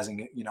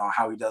criticizing,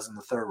 how he does in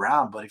the third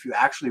round? But if you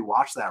actually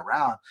watch that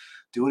round,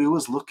 dude, it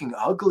was looking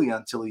ugly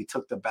until he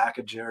took the back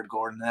of Jared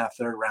Gordon in that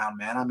third round,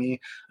 man. I mean,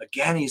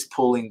 again, he's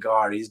pulling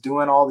guard. He's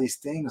doing all these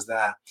things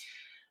that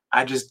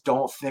I just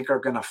don't think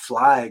are going to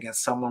fly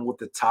against someone with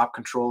the top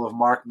control of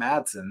Mark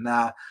Madsen.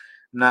 Now,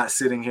 I'm not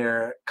sitting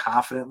here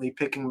confidently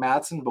picking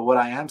Madsen, but what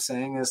I am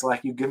saying is,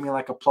 like, you give me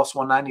like a plus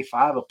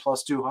 195, a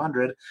plus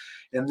 200,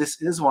 and this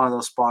is one of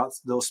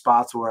those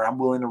spots where I'm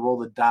willing to roll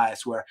the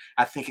dice, where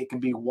I think it can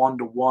be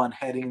 1-1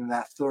 heading in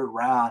that third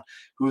round.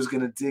 Who's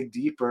going to dig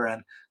deeper?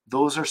 And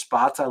those are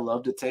spots I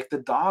love to take the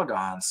dog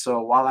on.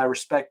 So while I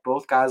respect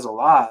both guys a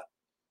lot,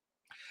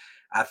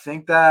 I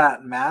think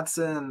that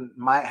Madsen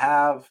might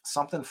have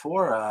something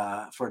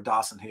for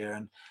Dawson here.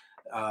 And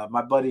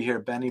my buddy here,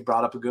 Benny,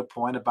 brought up a good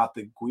point about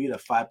the Guida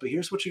fight. But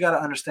here's what you got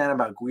to understand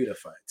about Guida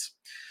fights.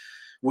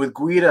 With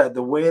Guida,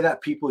 the way that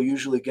people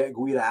usually get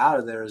Guida out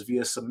of there is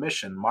via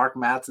submission. Mark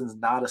Madsen's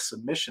not a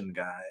submission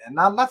guy. And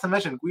not to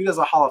mention, Guida's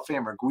a Hall of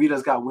Famer.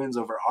 Guida's got wins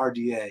over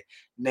RDA,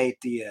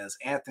 Nate Diaz,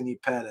 Anthony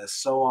Pettis,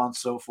 so on and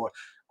so forth.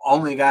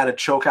 Only guy to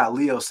choke out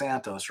Leo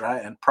Santos,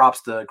 right? And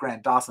props to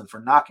Grant Dawson for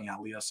knocking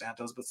out Leo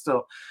Santos. But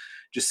still,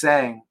 just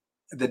saying,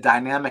 the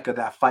dynamic of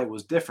that fight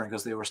was different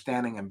because they were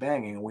standing and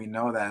banging. And we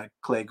know that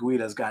Clay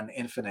Guida's got an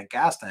infinite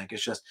gas tank.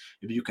 It's just,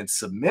 if you can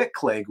submit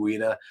Clay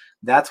Guida,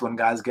 that's when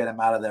guys get him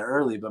out of there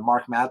early. But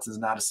Mark Madsen's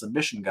not a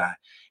submission guy.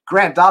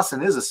 Grant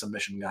Dawson is a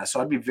submission guy.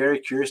 So I'd be very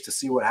curious to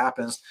see what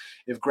happens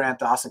if Grant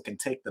Dawson can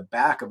take the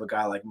back of a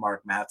guy like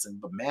Mark Madsen.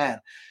 But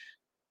man,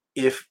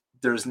 if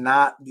there's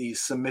not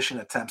these submission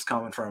attempts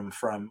coming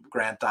from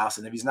Grant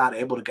Dawson. If he's not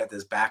able to get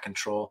this back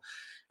control,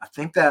 I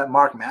think that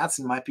Mark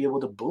Madsen might be able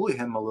to bully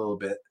him a little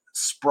bit,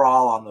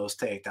 sprawl on those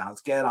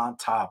takedowns, get on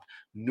top,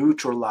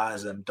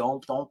 neutralize him.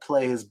 Don't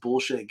play his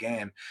bullshit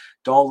game.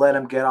 Don't let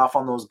him get off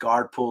on those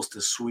guard pulls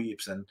to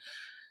sweeps and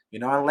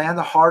and land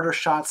the harder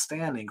shot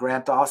standing.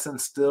 Grant Dawson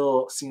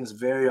still seems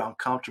very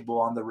uncomfortable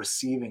on the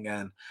receiving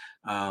end,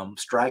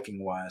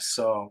 striking wise.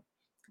 So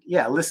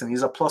yeah, listen,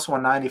 he's a plus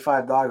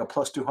 195 dog, a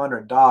plus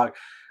 200 dog.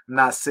 I'm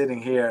not sitting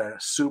here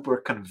super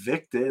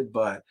convicted,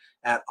 but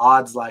at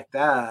odds like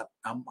that,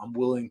 I'm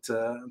willing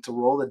to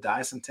roll the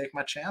dice and take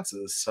my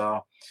chances.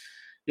 So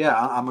yeah,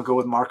 I'm gonna go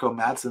with Marco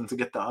Madsen to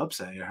get the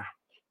upset here.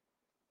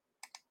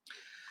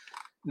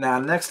 Now,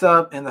 next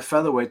up in the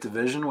featherweight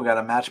division, we got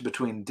a match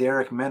between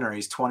Derek Minner,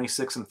 he's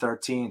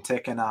 26-13,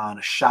 taking on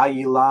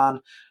Shayilan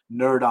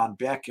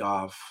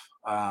Nurdanbekov.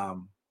 I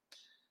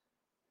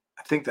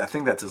think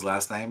that's his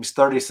last name. He's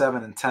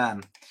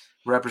 37-10,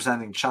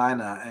 representing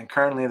China, and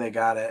currently they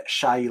got it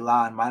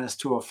Shayilan minus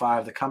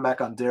 205. The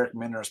comeback on Derek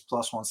Minner is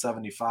plus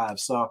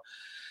 175. So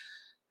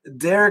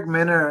Derek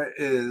Minner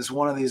is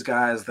one of these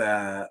guys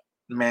that,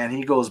 man,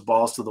 he goes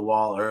balls to the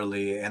wall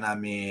early, and I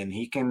mean,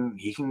 he can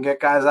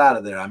get guys out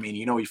of there. I mean,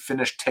 he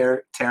finished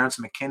Terrence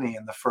McKinney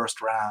in the first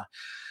round.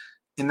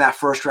 In that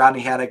first round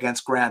he had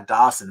against Grant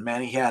Dawson,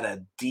 man, he had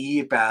a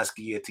deep ass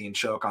guillotine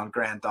choke on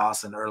Grant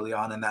Dawson early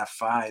on in that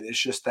fight. It's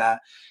just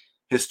that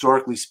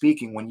historically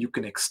speaking, when you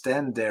can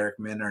extend Derek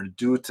Minner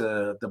due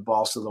to the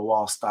balls to the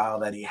wall style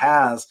that he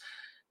has,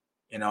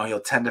 he'll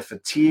tend to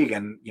fatigue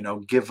and,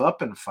 give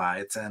up in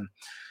fights. And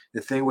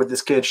the thing with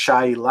this kid,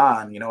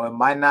 Shayilan, it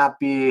might not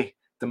be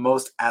the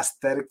most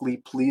aesthetically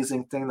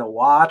pleasing thing to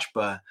watch,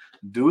 but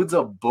dude's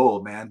a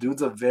bull, man.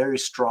 Dude's a very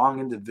strong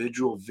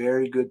individual,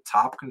 very good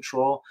top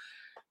control.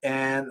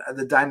 And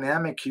the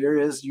dynamic here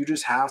is you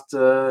just have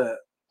to,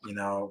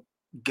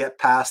 get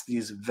past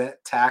these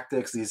vet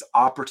tactics, these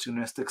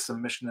opportunistic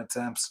submission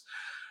attempts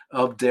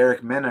of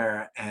Derek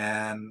Minner.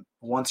 And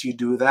once you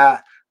do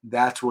that,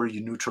 that's where you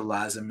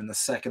neutralize him in the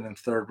second and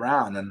third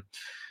round. And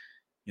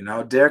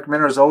Derek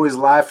Minner is always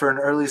live for an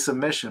early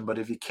submission, but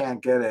if you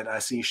can't get it, I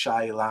see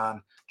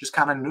Shayilan just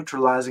kind of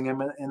neutralizing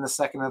him in the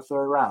second and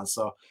third round.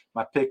 So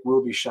my pick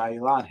will be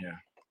Shayilan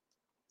here.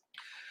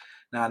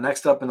 Now,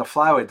 next up in the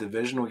flyweight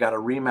division, we got a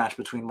rematch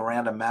between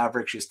Miranda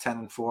Maverick. She's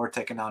 10-4,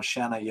 taking on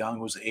Shanna Young,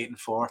 who's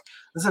 8-4.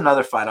 This is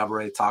another fight I've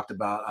already talked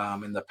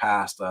about in the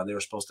past. They were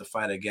supposed to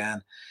fight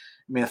again.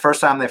 I mean, the first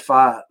time they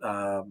fought,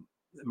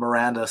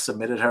 Miranda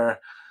submitted her.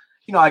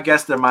 I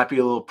guess there might be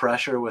a little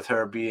pressure with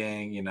her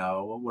being,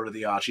 what are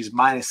the odds? She's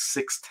minus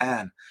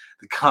 610.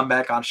 The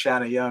comeback on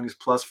Shanna Young is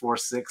plus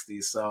 460.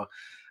 So,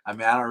 I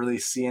mean, I don't really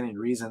see any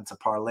reason to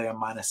parlay a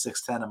minus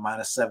 610 and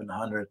minus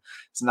 700.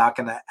 It's not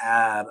going to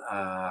add,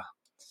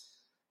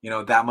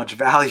 that much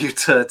value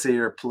to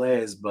your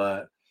plays.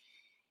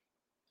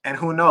 And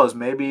who knows,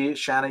 maybe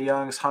Shanna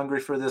Young's hungry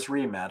for this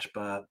rematch.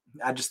 But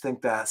I just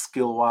think that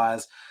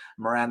skill-wise,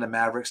 Miranda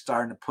Maverick's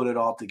starting to put it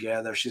all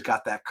together. She's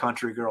got that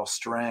country girl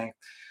strength.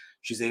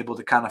 She's able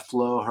to kind of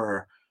flow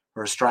her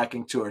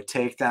striking to her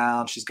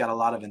takedown. She's got a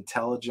lot of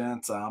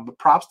intelligence. But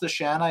props to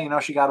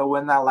Shanna. She got to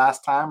win that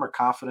last time. Her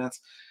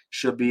confidence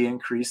should be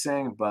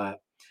increasing.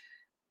 But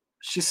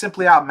she's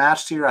simply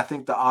outmatched here. I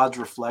think the odds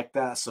reflect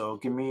that. So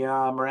give me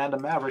Miranda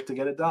Maverick to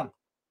get it done.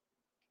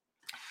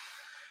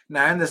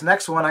 Now, in this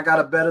next one, I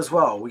got a bet as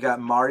well. We got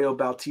Mario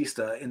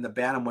Bautista in the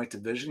bantamweight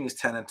division. He's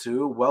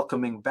 10-2,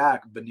 welcoming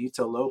back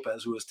Benito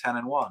Lopez, who is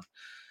 10-1.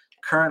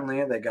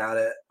 Currently, they got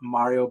it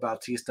Mario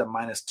Bautista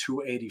minus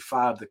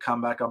 285. The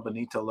comeback on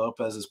Benito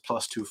Lopez is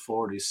plus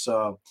 240.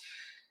 So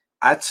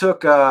I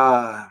took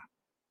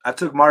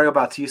Mario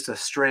Bautista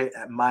straight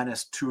at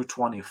minus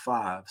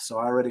 225. So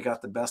I already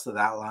got the best of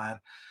that line.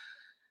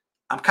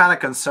 I'm kind of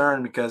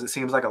concerned because it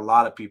seems like a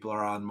lot of people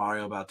are on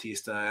Mario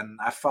Bautista, and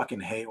I fucking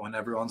hate when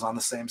everyone's on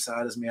the same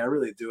side as me. I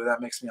really do. That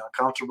makes me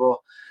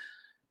uncomfortable.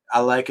 I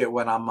like it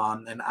when I'm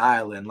on an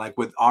island, like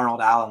with Arnold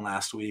Allen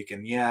last week.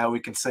 And yeah, we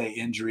can say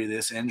injury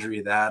this,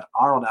 injury that.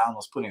 Arnold Allen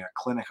was putting a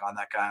clinic on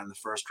that guy in the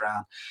first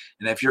round.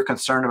 And if you're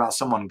concerned about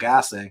someone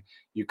gassing,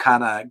 you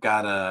kind of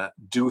got to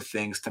do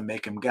things to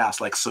make him gas.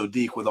 Like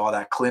Sodiq with all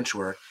that clinch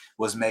work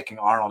was making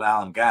Arnold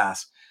Allen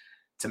gas.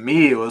 To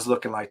me, it was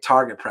looking like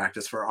target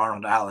practice for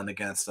Arnold Allen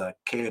against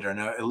Kattar. And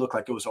it looked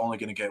like it was only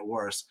going to get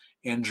worse,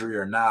 injury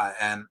or not.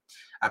 And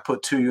I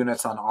put 2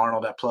 units on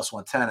Arnold at plus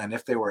 110. And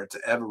if they were to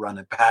ever run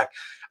it back,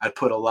 I'd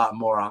put a lot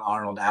more on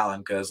Arnold Allen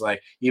because,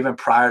 even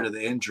prior to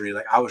the injury,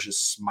 I was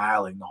just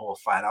smiling the whole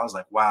fight. I was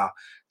like, wow,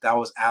 that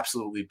was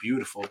absolutely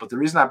beautiful. But the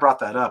reason I brought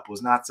that up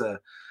was not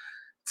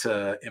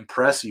to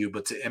impress you,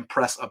 but to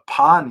impress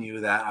upon you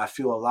that I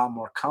feel a lot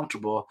more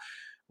comfortable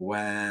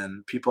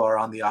when people are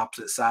on the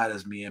opposite side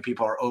as me and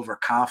people are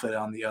overconfident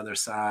on the other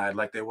side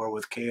like they were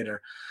with Kattar.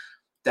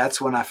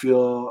 That's when I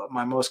feel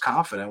my most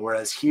confident.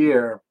 Whereas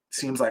here,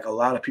 seems like a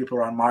lot of people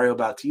are on Mario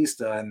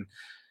Bautista, and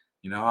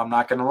I'm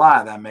not gonna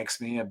lie, that makes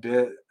me a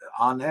bit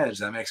on edge.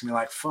 That makes me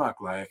like fuck,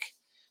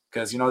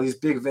 because these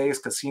big Vegas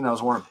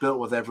casinos weren't built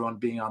with everyone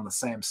being on the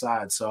same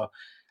side. So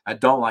I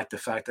don't like the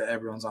fact that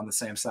everyone's on the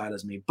same side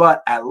as me,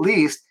 but at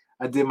least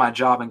I did my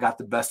job and got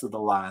the best of the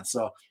line.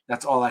 So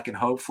that's all I can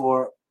hope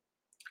for.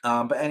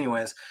 But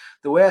anyways,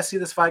 the way I see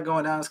this fight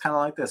going down is kind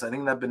of like this. I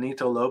think that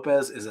Benito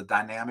Lopez is a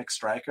dynamic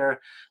striker.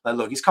 Like,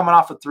 look, he's coming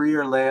off a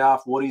 3-year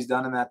layoff. What he's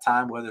done in that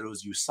time, whether it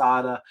was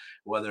USADA,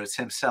 whether it's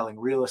him selling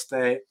real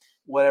estate,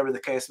 whatever the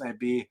case may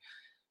be,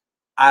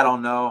 I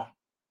don't know.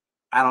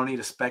 I don't need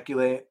to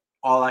speculate.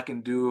 All I can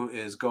do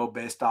is go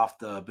based off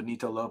the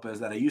Benito Lopez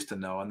that I used to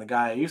know. And the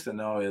guy I used to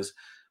know is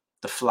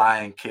the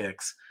flying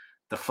kicks,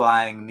 the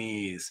flying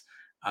knees,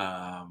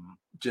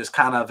 just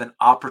kind of an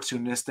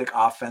opportunistic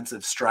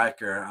offensive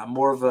striker. I'm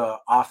more of an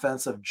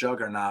offensive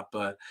juggernaut,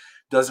 but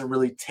doesn't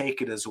really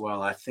take it as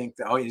well. I think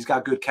that, he's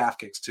got good calf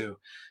kicks too.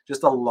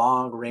 Just a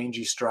long,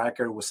 rangy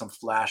striker with some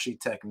flashy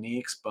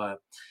techniques, but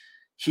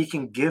he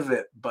can give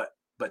it, but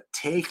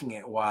taking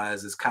it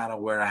wise is kind of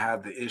where I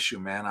have the issue,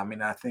 man. I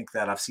mean, I think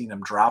that I've seen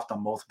him dropped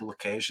on multiple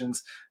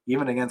occasions,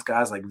 even against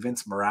guys like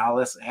Vince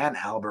Morales and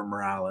Albert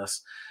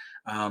Morales.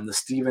 The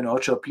Steven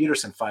Ocho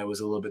Peterson fight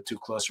was a little bit too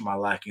close for my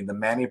liking. The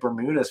Manny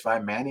Bermudez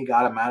fight, Manny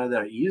got him out of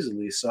there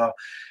easily. So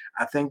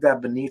I think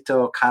that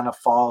Benito kind of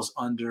falls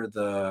under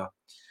the,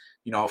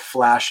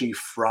 flashy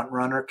front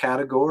runner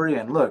category.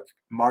 And look,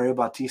 Mario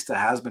Bautista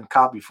has been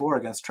caught before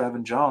against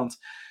Trevin Jones,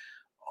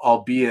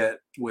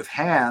 albeit with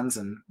hands,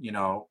 and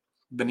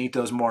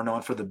Benito's more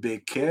known for the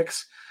big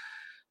kicks.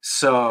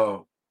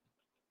 So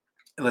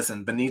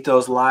listen,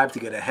 Benito's live to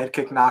get a head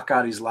kick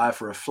knockout. He's live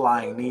for a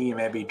flying knee,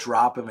 maybe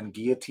drop him and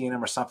guillotine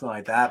him or something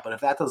like that. But if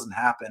that doesn't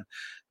happen,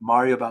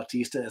 Mario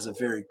Bautista is a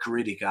very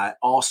gritty guy,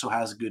 also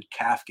has a good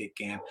calf kick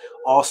game,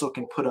 also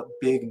can put up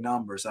big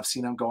numbers. I've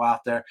seen him go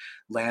out there,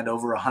 land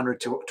over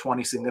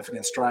 120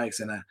 significant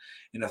strikes in a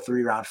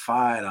 3-round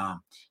fight.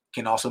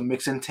 Can also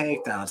mix in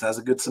takedowns, has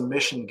a good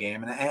submission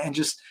game, and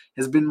just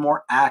has been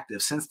more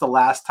active since the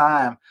last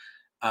time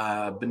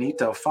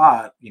Benito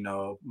fought.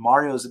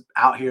 Mario's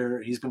out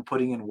here. He's been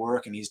putting in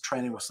work, and he's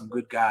training with some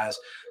good guys,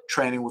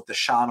 training with the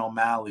Sean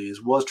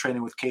O'Malley's, was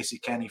training with Casey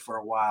Kenny for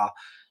a while,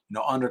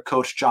 under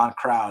coach John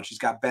Crouch. He's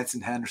got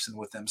Benson Henderson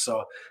with him.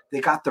 So they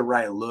got the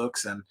right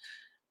looks, and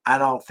I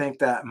don't think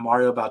that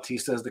Mario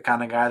Bautista is the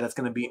kind of guy that's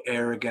going to be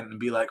arrogant and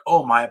be like,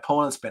 oh, my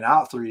opponent's been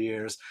out 3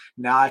 years.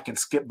 Now I can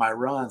skip my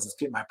runs and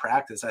skip my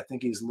practice. I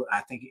think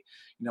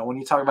when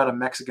you talk about a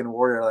Mexican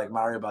warrior like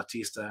Mario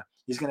Bautista,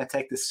 he's going to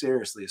take this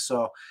seriously.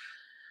 So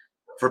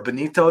for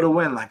Benito to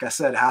win, like I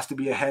said, it has to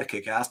be a head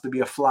kick. It has to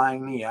be a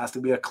flying knee. It has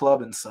to be a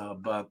club and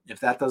sub. But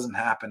if that doesn't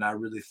happen, I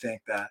really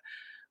think that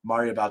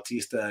Mario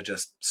Bautista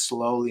just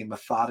slowly,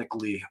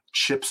 methodically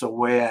chips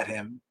away at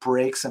him,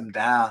 breaks him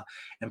down,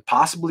 and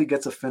possibly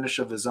gets a finish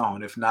of his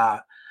own. If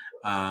not,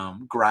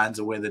 grinds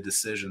away the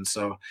decision.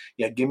 So,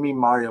 yeah, give me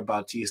Mario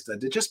Bautista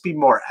to just be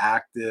more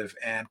active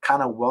and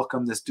kind of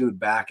welcome this dude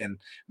back and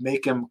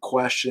make him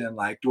question,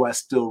 like, do I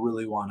still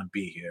really want to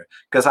be here?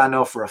 Because I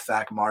know for a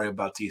fact Mario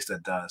Bautista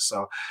does.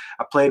 So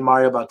I played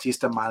Mario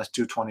Bautista minus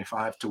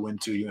 225 to win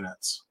 2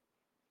 units.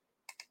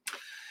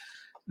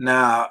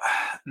 Now,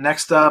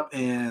 next up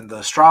in the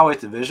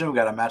strawweight division, we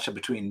got a matchup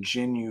between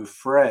Jinyu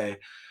Frey.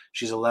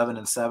 She's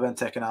 11-7,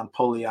 taking on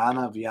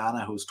Poliana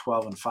Viana, who's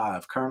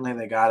 12-5. Currently,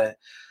 they got it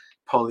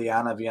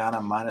Poliana Viana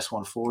minus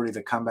 140.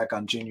 The comeback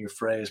on Jinyu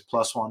Frey is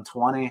plus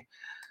 120.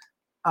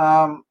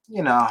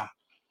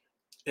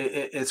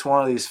 It's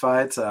one of these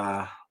fights.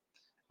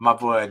 My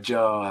boy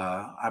Joe,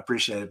 I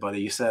appreciate it,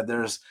 buddy. You said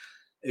there's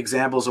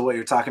examples of what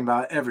you're talking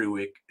about every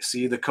week.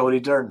 See the Cody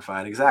Durden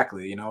fight.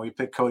 Exactly. We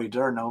picked Cody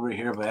Durden over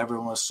here, but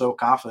everyone was so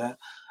confident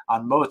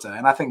on Mota.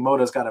 And I think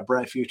Mota's got a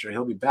bright future.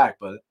 He'll be back,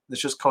 but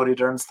it's just Cody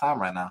Durden's time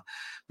right now.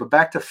 But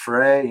back to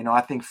Frey,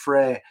 I think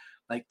Frey,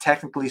 like,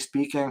 technically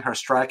speaking, her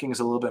striking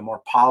is a little bit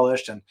more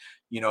polished. And,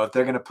 if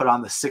they're going to put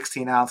on the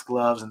 16-ounce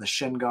gloves and the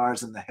shin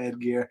guards and the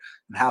headgear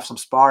and have some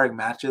sparring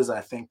matches, I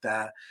think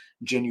that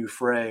Jinyu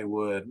Frey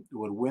would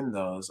win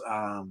those.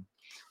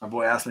 My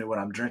boy asked me what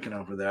I'm drinking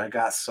over there. I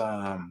got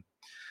some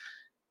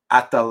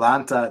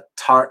Atalanta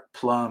Tart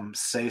Plum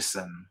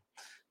Saison.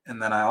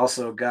 And then I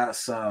also got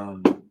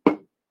some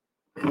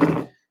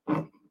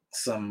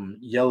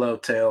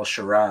Yellowtail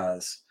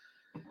Shiraz,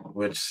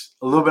 which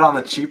a little bit on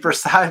the cheaper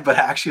side, but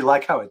I actually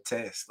like how it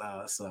tastes.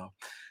 So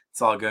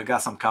it's all good.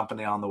 Got some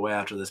company on the way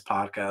after this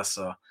podcast.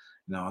 So,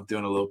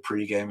 doing a little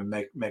pregame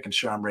and making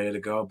sure I'm ready to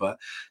go. But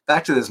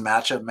back to this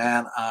matchup,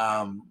 man.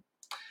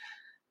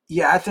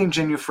 Yeah, I think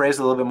Jinyu Frey's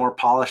a little bit more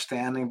polished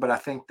standing, but I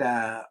think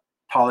that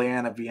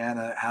Poliana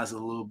Viana has a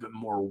little bit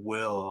more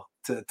will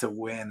to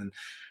win. And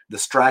the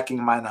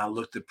striking might not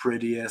look the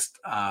prettiest.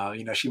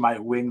 She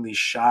might wing these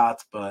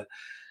shots, but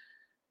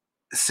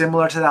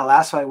similar to that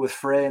last fight with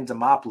Frey and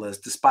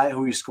Demopoulos, despite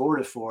who he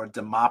scored it for,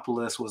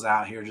 Demopoulos was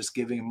out here just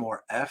giving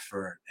more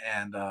effort.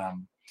 And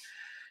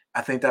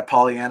I think that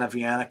Poliana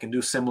Viana can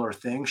do similar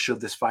things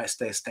should this fight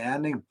stay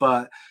standing,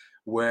 but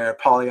where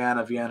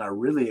Poliana Viana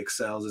really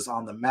excels is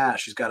on the mat.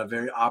 She's got a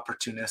very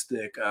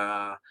opportunistic,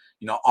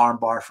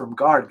 armbar from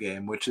guard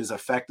game, which is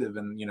effective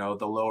in,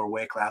 the lower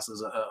weight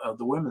classes of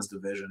the women's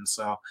division.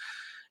 So,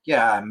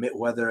 yeah,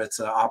 whether it's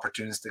an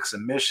opportunistic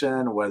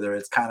submission, whether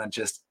it's kind of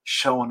just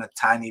showing a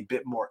tiny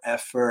bit more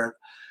effort,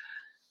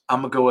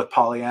 I'm gonna go with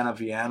Polyana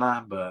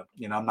Viana, but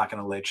I'm not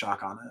gonna lay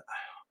chalk on it.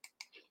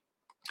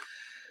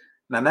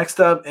 Now, next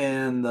up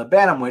in the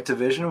bantamweight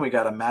division, we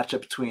got a matchup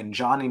between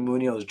Johnny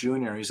Munoz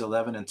Jr. He's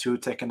 11-2,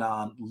 taking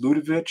on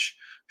Ludovic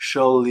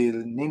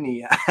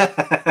Sholinian.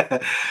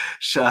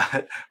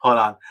 Hold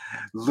on,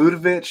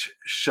 Ludovic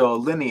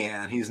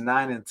Sholinian. He's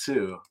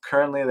 9-2.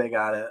 Currently, they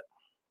got it.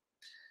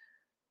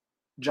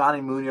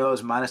 Johnny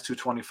Munoz minus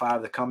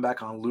 225. The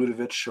comeback on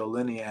Ludovic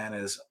Sholinian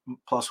is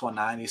plus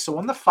 190. So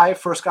when the fight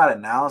first got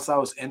announced, I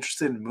was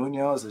interested in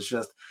Munoz. It's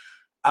just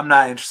I'm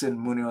not interested in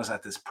Munoz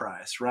at this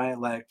price, right?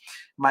 Like,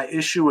 my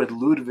issue with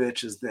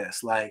Ludovic is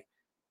this: like,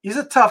 he's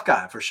a tough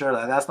guy for sure.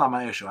 Like, that's not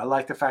my issue. I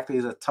like the fact that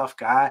he's a tough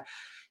guy.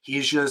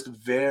 He's just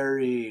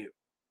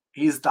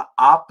he's the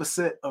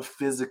opposite of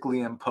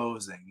physically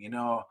imposing.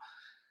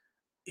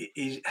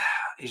 He's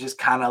just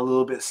kind of a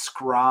little bit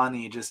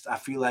scrawny. Just I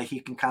feel like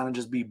he can kind of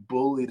just be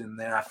bullied in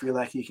there. I feel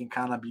like he can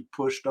kind of be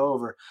pushed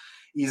over.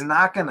 He's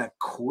not gonna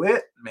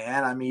quit,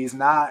 man. I mean, he's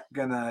not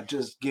gonna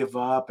just give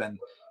up and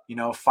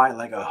fight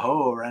like a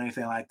hoe or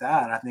anything like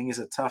that. I think he's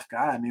a tough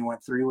guy. I mean,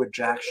 went 3 with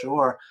Jack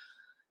Shore,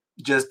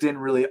 just didn't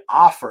really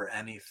offer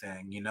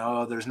anything.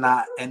 There's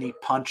not any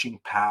punching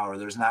power.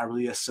 There's not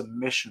really a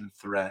submission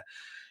threat.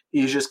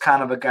 He's just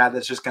kind of a guy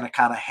that's just going to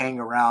kind of hang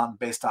around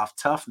based off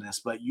toughness.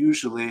 But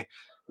usually,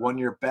 when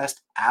your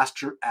best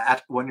attribute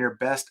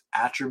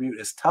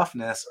is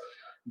toughness,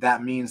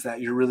 that means that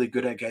you're really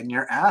good at getting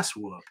your ass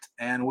whooped.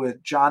 And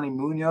with Johnny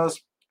Munoz,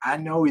 I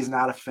know he's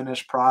not a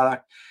finished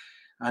product.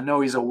 I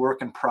know he's a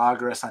work in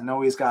progress. I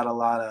know he's got a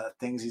lot of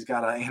things he's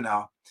got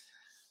to,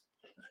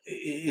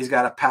 he's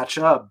got to patch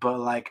up. But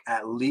like,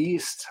 at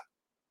least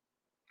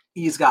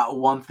he's got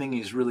one thing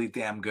he's really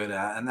damn good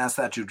at, and that's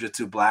that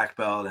jiu-jitsu black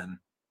belt. And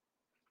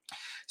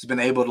he's been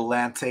able to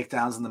land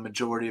takedowns in the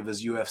majority of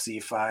his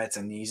UFC fights,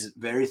 and he's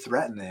very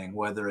threatening,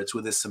 whether it's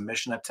with his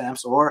submission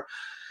attempts or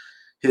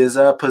his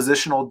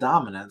positional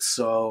dominance.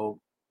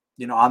 So,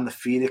 on the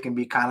feet, it can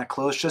be kind of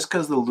close just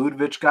because the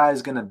Ludovic guy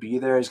is going to be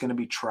there. He's going to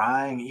be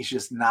trying. He's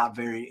just not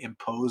very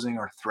imposing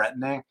or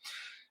threatening.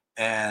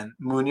 And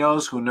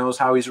Munoz, who knows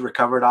how he's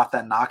recovered off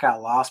that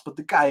knockout loss, but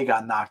the guy he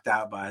got knocked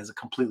out by is a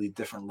completely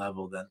different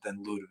level than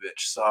Ludovic.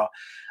 So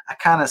I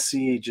kind of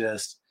see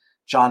just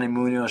Johnny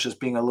Munoz just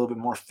being a little bit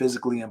more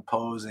physically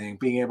imposing,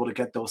 being able to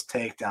get those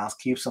takedowns,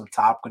 keep some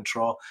top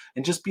control,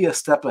 and just be a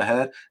step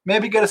ahead.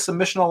 Maybe get a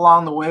submission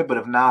along the way, but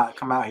if not,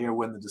 come out here,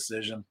 win the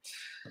decision.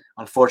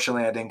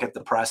 Unfortunately, I didn't get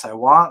the price I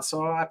want,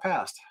 so I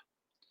passed.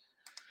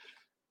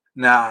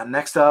 Now,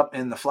 next up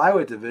in the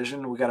flyweight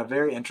division, we got a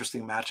very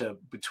interesting matchup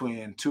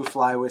between two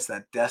flyweights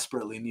that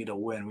desperately need a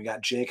win. We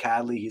got Jake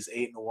Hadley, he's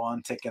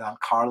 8-1, taking on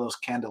Carlos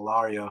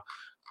Candelario,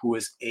 who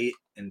is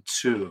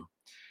 8-2.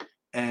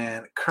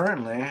 And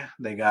currently,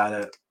 they got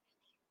it.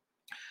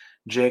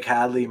 Jake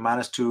Hadley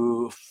minus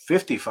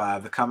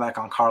 255. The comeback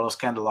on Carlos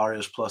Candelario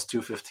is plus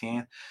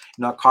 215.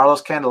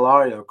 Carlos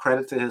Candelario,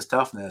 credit to his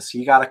toughness.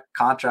 He got a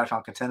contract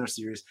on Contender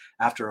Series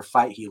after a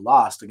fight he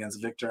lost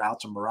against Victor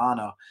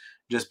Altamirano,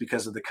 just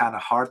because of the kind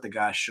of heart the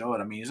guy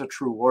showed. I mean, he's a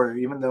true warrior,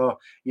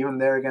 even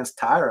there against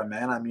Tyra,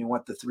 man. I mean,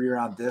 went the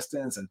 3-round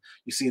distance, and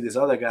you see these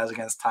other guys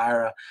against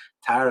Tyra.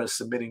 Tyra is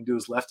submitting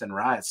dudes left and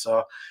right.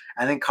 So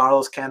I think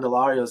Carlos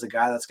Candelario is a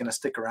guy that's going to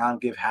stick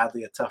around, give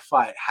Hadley a tough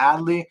fight.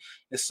 Hadley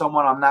is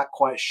someone I'm not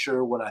quite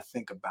sure what I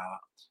think about.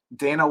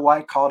 Dana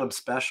White called him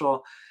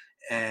special,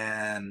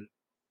 and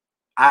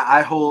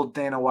I hold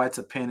Dana White's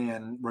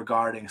opinion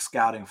regarding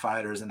scouting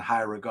fighters in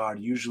high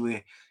regard.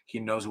 Usually he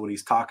knows what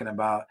he's talking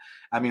about.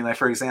 I mean, like,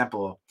 for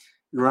example,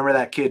 you remember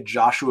that kid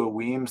Joshua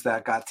Weems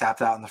that got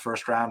tapped out in the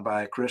first round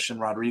by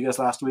Christian Rodriguez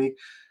last week?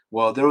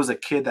 Well, there was a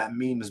kid that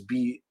Weems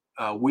beat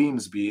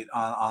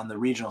on the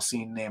regional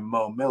scene named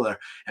Mo Miller,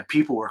 and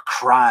people were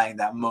crying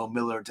that Mo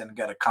Miller didn't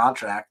get a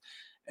contract.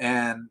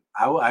 And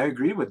I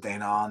agreed with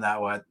Dana on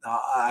that one.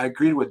 I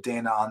agreed with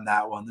Dana on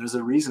that one. There's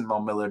a reason Mo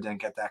Miller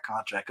didn't get that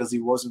contract, because he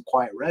wasn't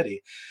quite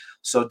ready.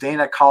 So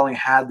Dana calling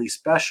Hadley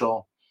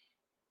special,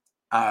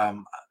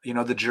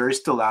 the jury's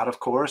still out, of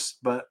course,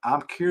 but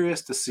I'm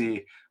curious to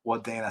see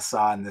what Dana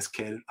saw in this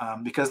kid,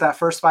 because that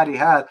first fight he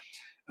had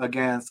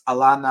against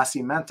Alan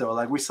Nascimento,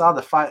 like, we saw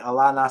the fight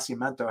Alan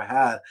Nascimento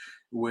had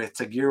with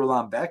Tagir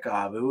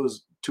Ulanbekov. It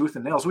was tooth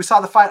and nails. We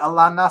saw the fight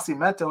Alan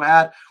Nascimento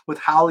had with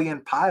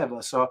Raulian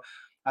Paiva. So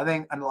I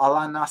think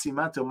Alan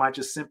Nascimento might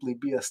just simply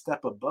be a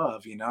step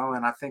above, and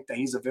I think that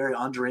he's a very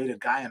underrated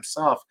guy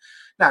himself.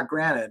 Now,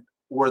 granted,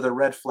 were there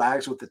red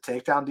flags with the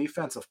takedown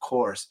defense? Of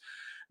course.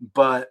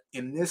 But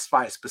in this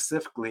fight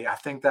specifically, I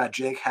think that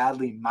Jake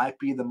Hadley might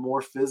be the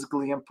more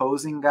physically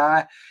imposing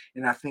guy,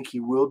 and I think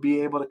he will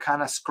be able to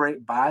kind of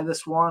scrape by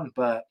this one.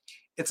 But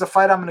it's a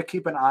fight I'm going to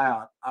keep an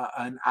eye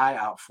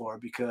out for,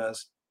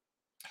 because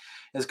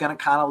it's going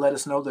to kind of let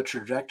us know the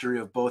trajectory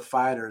of both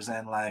fighters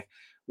and, like,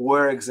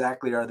 where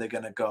exactly are they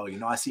going to go.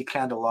 I see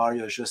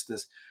Candelario as just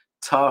this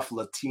tough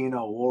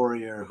Latino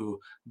warrior who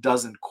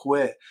doesn't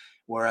quit,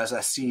 whereas I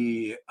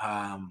see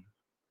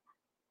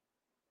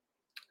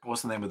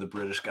what's the name of the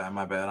British guy?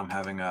 My bad. I'm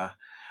having a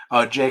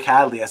oh, Jake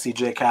Hadley. I see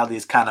Jake Hadley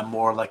is kind of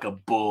more like a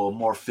bull,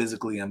 more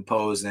physically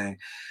imposing.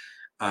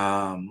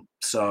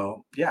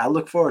 So yeah, I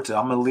look forward to it.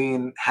 I'm gonna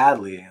lean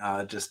Hadley.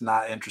 Just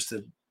not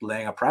interested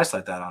laying a price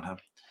like that on him.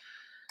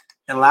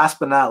 And last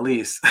but not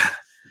least,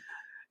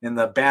 in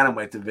the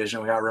bantamweight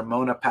division, we got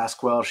Ramona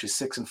Pascual. She's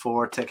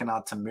 6-4, taking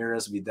out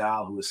Tamiris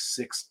Vidal, who is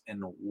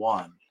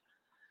 6-1.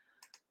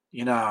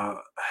 You know,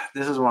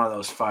 this is one of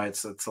those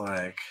fights that's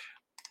like,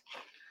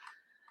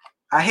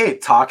 I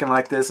hate talking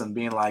like this and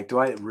being like, do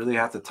I really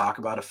have to talk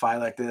about a fight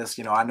like this?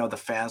 You know, I know the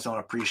fans don't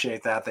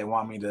appreciate that. They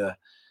want me to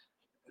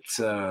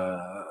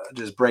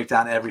just break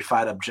down every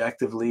fight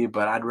objectively,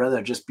 but I'd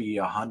rather just be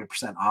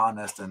 100%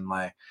 honest and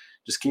like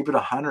just keep it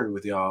 100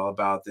 with y'all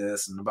about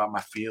this and about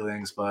my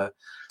feelings. But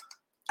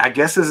I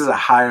guess this is a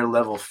higher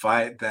level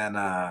fight than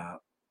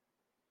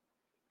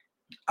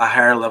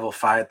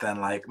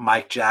like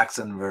Mike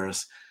Jackson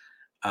versus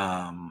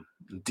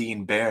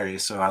Dean Barry.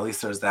 So at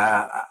least there's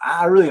that.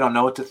 I really don't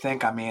know what to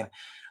think. I mean,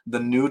 the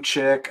new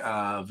chick,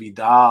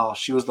 Vidal,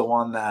 she was the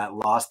one that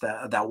lost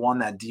that won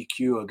that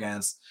DQ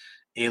against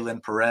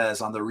Aylin Perez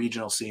on the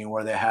regional scene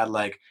where they had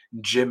like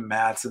gym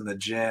mats in the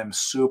gym,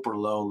 super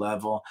low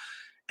level.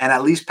 And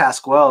at least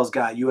Pasquale's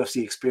got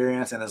UFC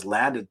experience and has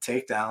landed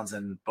takedowns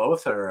in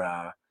both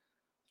her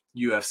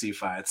UFC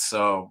fights.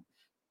 So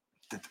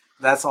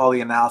that's all the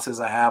analysis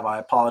I have. I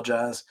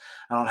apologize.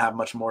 I don't have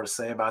much more to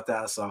say about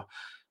that. So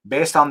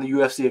based on the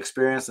UFC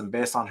experience and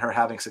based on her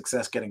having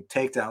success getting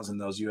takedowns in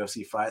those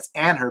UFC fights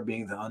and her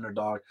being the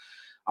underdog,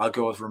 I'll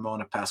go with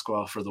Ramona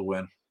Pascual for the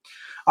win.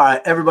 All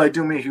right, everybody,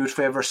 do me a huge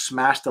favor.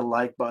 Smash the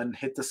like button,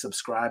 hit the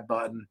subscribe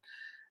button.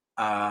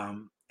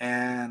 And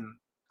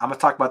I'm going to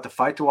talk about the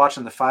fight to watch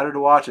and the fighter to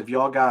watch. If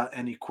y'all got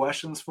any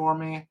questions for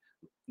me,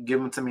 give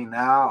them to me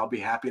now. I'll be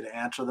happy to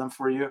answer them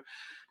for you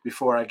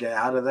before I get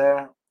out of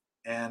there.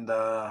 And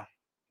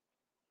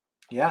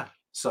yeah,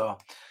 so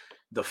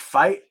the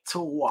fight to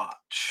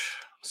watch.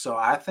 So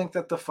I think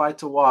that the fight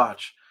to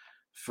watch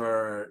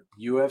for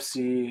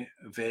UFC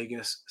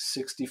Vegas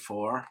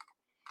 64,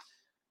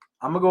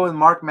 I'm going to go with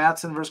Mark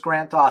Madsen versus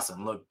Grant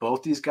Dawson. Look,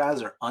 both these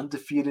guys are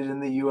undefeated in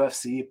the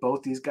UFC.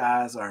 Both these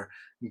guys are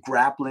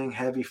grappling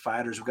heavy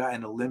fighters. We got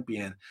an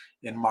Olympian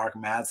in Mark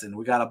Madsen.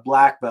 We got a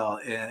black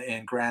belt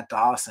in Grant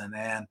Dawson.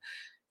 And,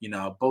 you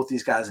know, both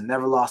these guys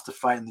never lost a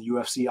fight in the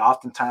UFC.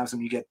 Oftentimes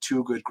when you get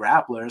two good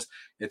grapplers,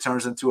 it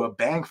turns into a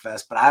bang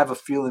fest. But I have a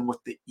feeling with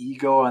the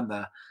ego and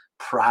the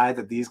pride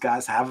that these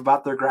guys have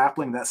about their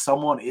grappling that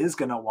someone is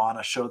going to want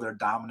to show their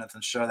dominance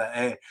and show that,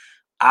 hey,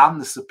 I'm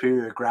the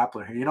superior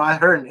grappler here. You know, I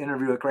heard an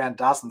interview with Grant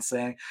Dawson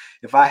saying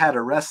if I had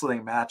a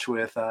wrestling match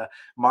with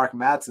Mark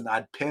Madsen,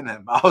 I'd pin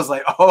him. I was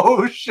like,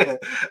 oh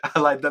shit!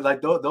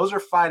 Those are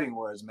fighting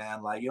words,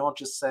 man. Like you don't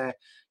just say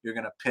you're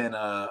gonna pin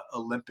a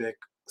Olympic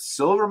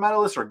silver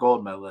medalist or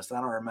gold medalist.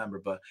 I don't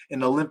remember, but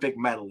an Olympic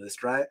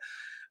medalist, right?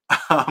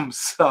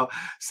 So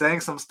saying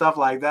some stuff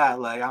like that,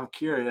 like I'm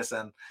curious,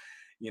 and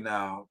you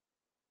know,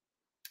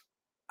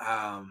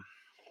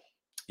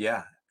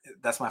 yeah,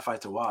 that's my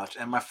fight to watch.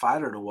 And my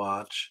fighter to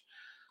watch,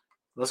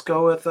 let's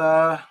go with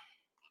Tagir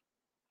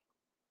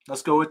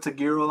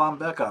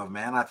Ulanbekov,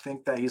 man. I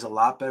think that he's a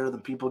lot better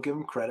than people give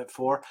him credit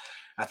for.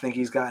 I think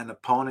he's got an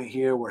opponent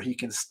here where he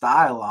can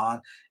style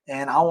on.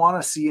 And I want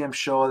to see him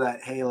show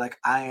that, hey, like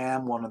I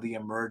am one of the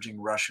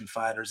emerging Russian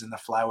fighters in the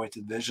flyweight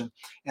division,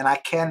 and I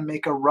can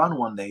make a run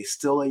one day.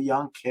 Still a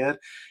young kid.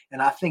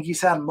 And I think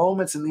he's had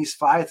moments in these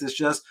fights. It's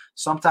just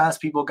sometimes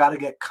people got to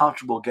get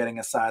comfortable getting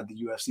inside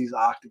the UFC's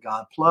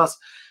octagon. Plus,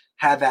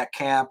 had that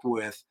camp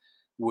with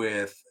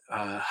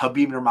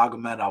Habib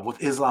Nurmagomedov,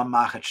 with Islam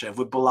Makhachev,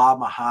 with Bilal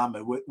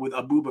Muhammad, with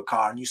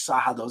Abubakar, and you saw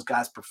how those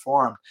guys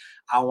performed.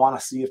 I want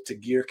to see if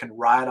Tagir can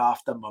ride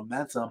off the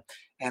momentum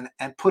and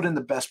put in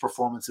the best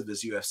performance of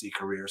his UFC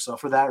career. So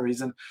for that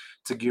reason,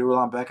 Tagir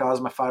Ulanbekov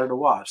is my fighter to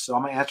watch. So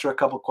I'm going to answer a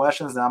couple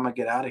questions, then I'm going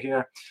to get out of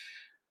here.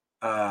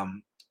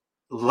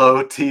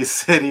 Low T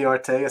City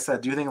Ortega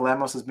said, do you think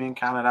Lemos is being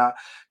counted out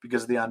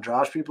because of the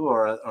Andrade people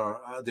or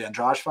the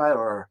Andrade fight,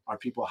 or are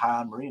people high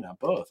on Marina?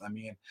 Both. I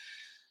mean,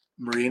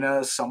 Marina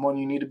is someone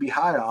you need to be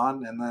high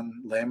on, and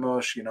then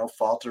Lemos, you know,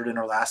 faltered in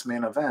her last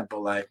main event.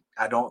 But like,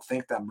 I don't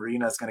think that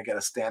Marina is going to get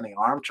a standing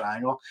arm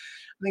triangle.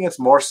 I think it's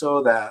more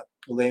so that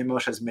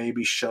Lemos has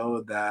maybe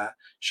showed that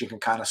she can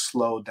kind of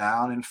slow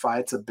down in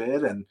fights a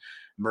bit, and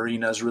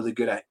Marina is really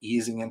good at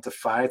easing into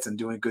fights and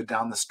doing good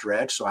down the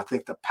stretch. So I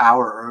think the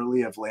power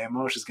early of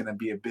Lemos is going to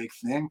be a big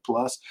thing.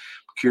 Plus,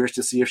 I'm curious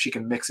to see if she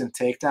can mix in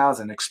takedowns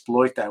and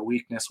exploit that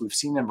weakness we've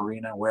seen in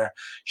Marina, where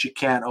she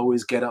can't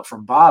always get up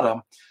from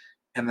bottom.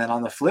 And then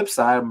on the flip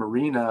side,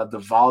 Marina, the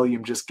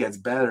volume just gets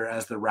better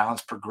as the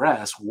rounds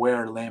progress,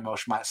 where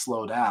Lemos might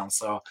slow down.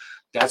 So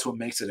that's what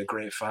makes it a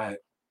great fight.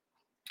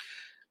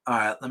 All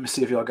right, let me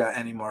see if y'all got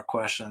any more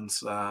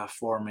questions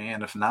for me.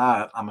 And if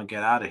not, I'm going to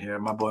get out of here.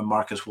 My boy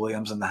Marcus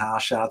Williams in the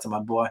house. Shout out to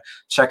my boy.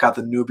 Check out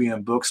the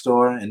Nubian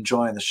bookstore.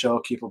 Enjoying the show.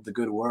 Keep up the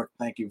good work.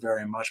 Thank you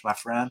very much, my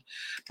friend.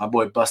 My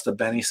boy Busta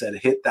Benny said,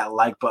 hit that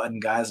like button,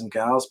 guys and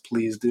gals.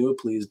 Please do.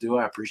 Please do.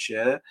 I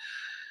appreciate it.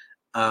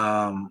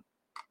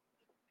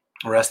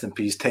 Rest in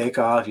peace,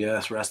 Takeoff.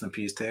 Yes, rest in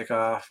peace,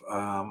 Takeoff.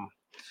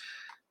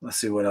 Let's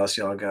see what else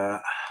y'all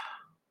got.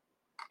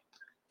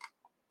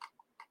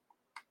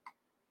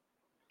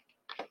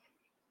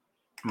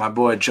 My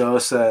boy Joe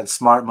said,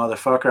 smart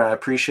motherfucker, I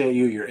appreciate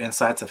you. Your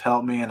insights have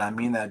helped me, and I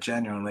mean that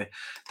genuinely.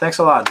 Thanks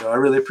a lot, Joe. I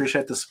really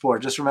appreciate the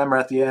support. Just remember,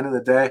 at the end of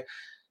the day,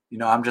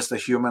 I'm just a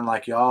human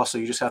like y'all, so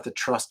you just have to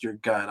trust your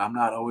gut. I'm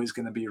not always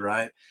going to be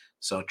right,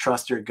 so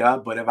trust your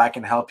gut. But if I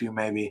can help you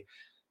maybe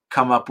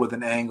come up with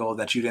an angle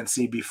that you didn't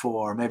see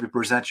before, maybe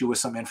present you with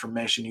some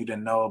information you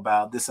didn't know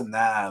about, this and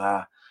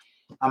that,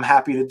 I'm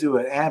happy to do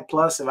it. And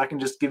plus, if I can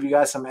just give you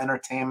guys some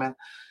entertainment,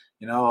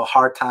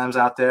 hard times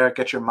out there,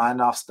 get your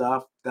mind off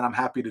stuff, then I'm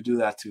happy to do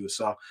that too.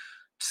 So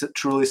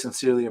truly,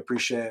 sincerely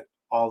appreciate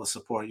all the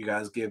support you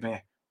guys give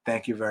me.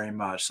 Thank you very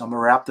much. So I'm going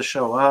to wrap the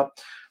show up.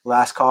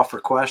 Last call for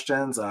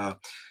questions.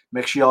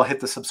 Make sure y'all hit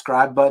the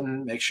subscribe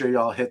button. Make sure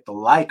y'all hit the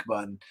like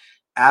button.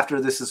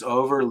 After this is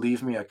over,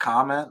 leave me a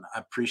comment. I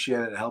appreciate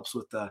it. It helps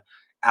with the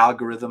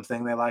algorithm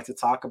thing they like to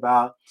talk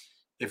about.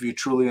 If you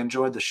truly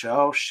enjoyed the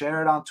show,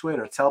 share it on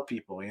Twitter. Tell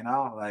people,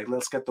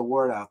 let's get the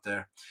word out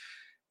there.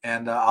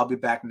 And I'll be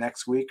back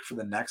next week for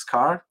the next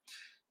card.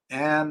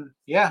 And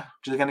yeah,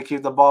 just going to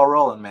keep the ball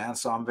rolling, man.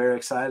 So I'm very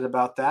excited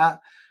about that.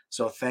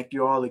 So thank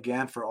you all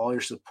again for all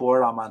your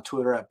support. I'm on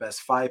Twitter at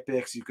Best Fight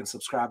Picks. You can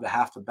subscribe to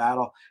Half the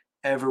Battle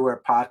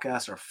everywhere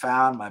podcasts are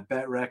found. My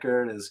bet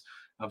record is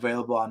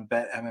available on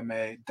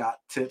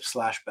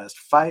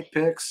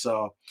betmma.tip/bestfightpicks.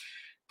 So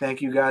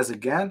thank you guys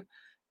again.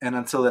 And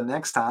until the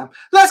next time,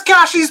 let's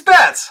cash these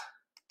bets.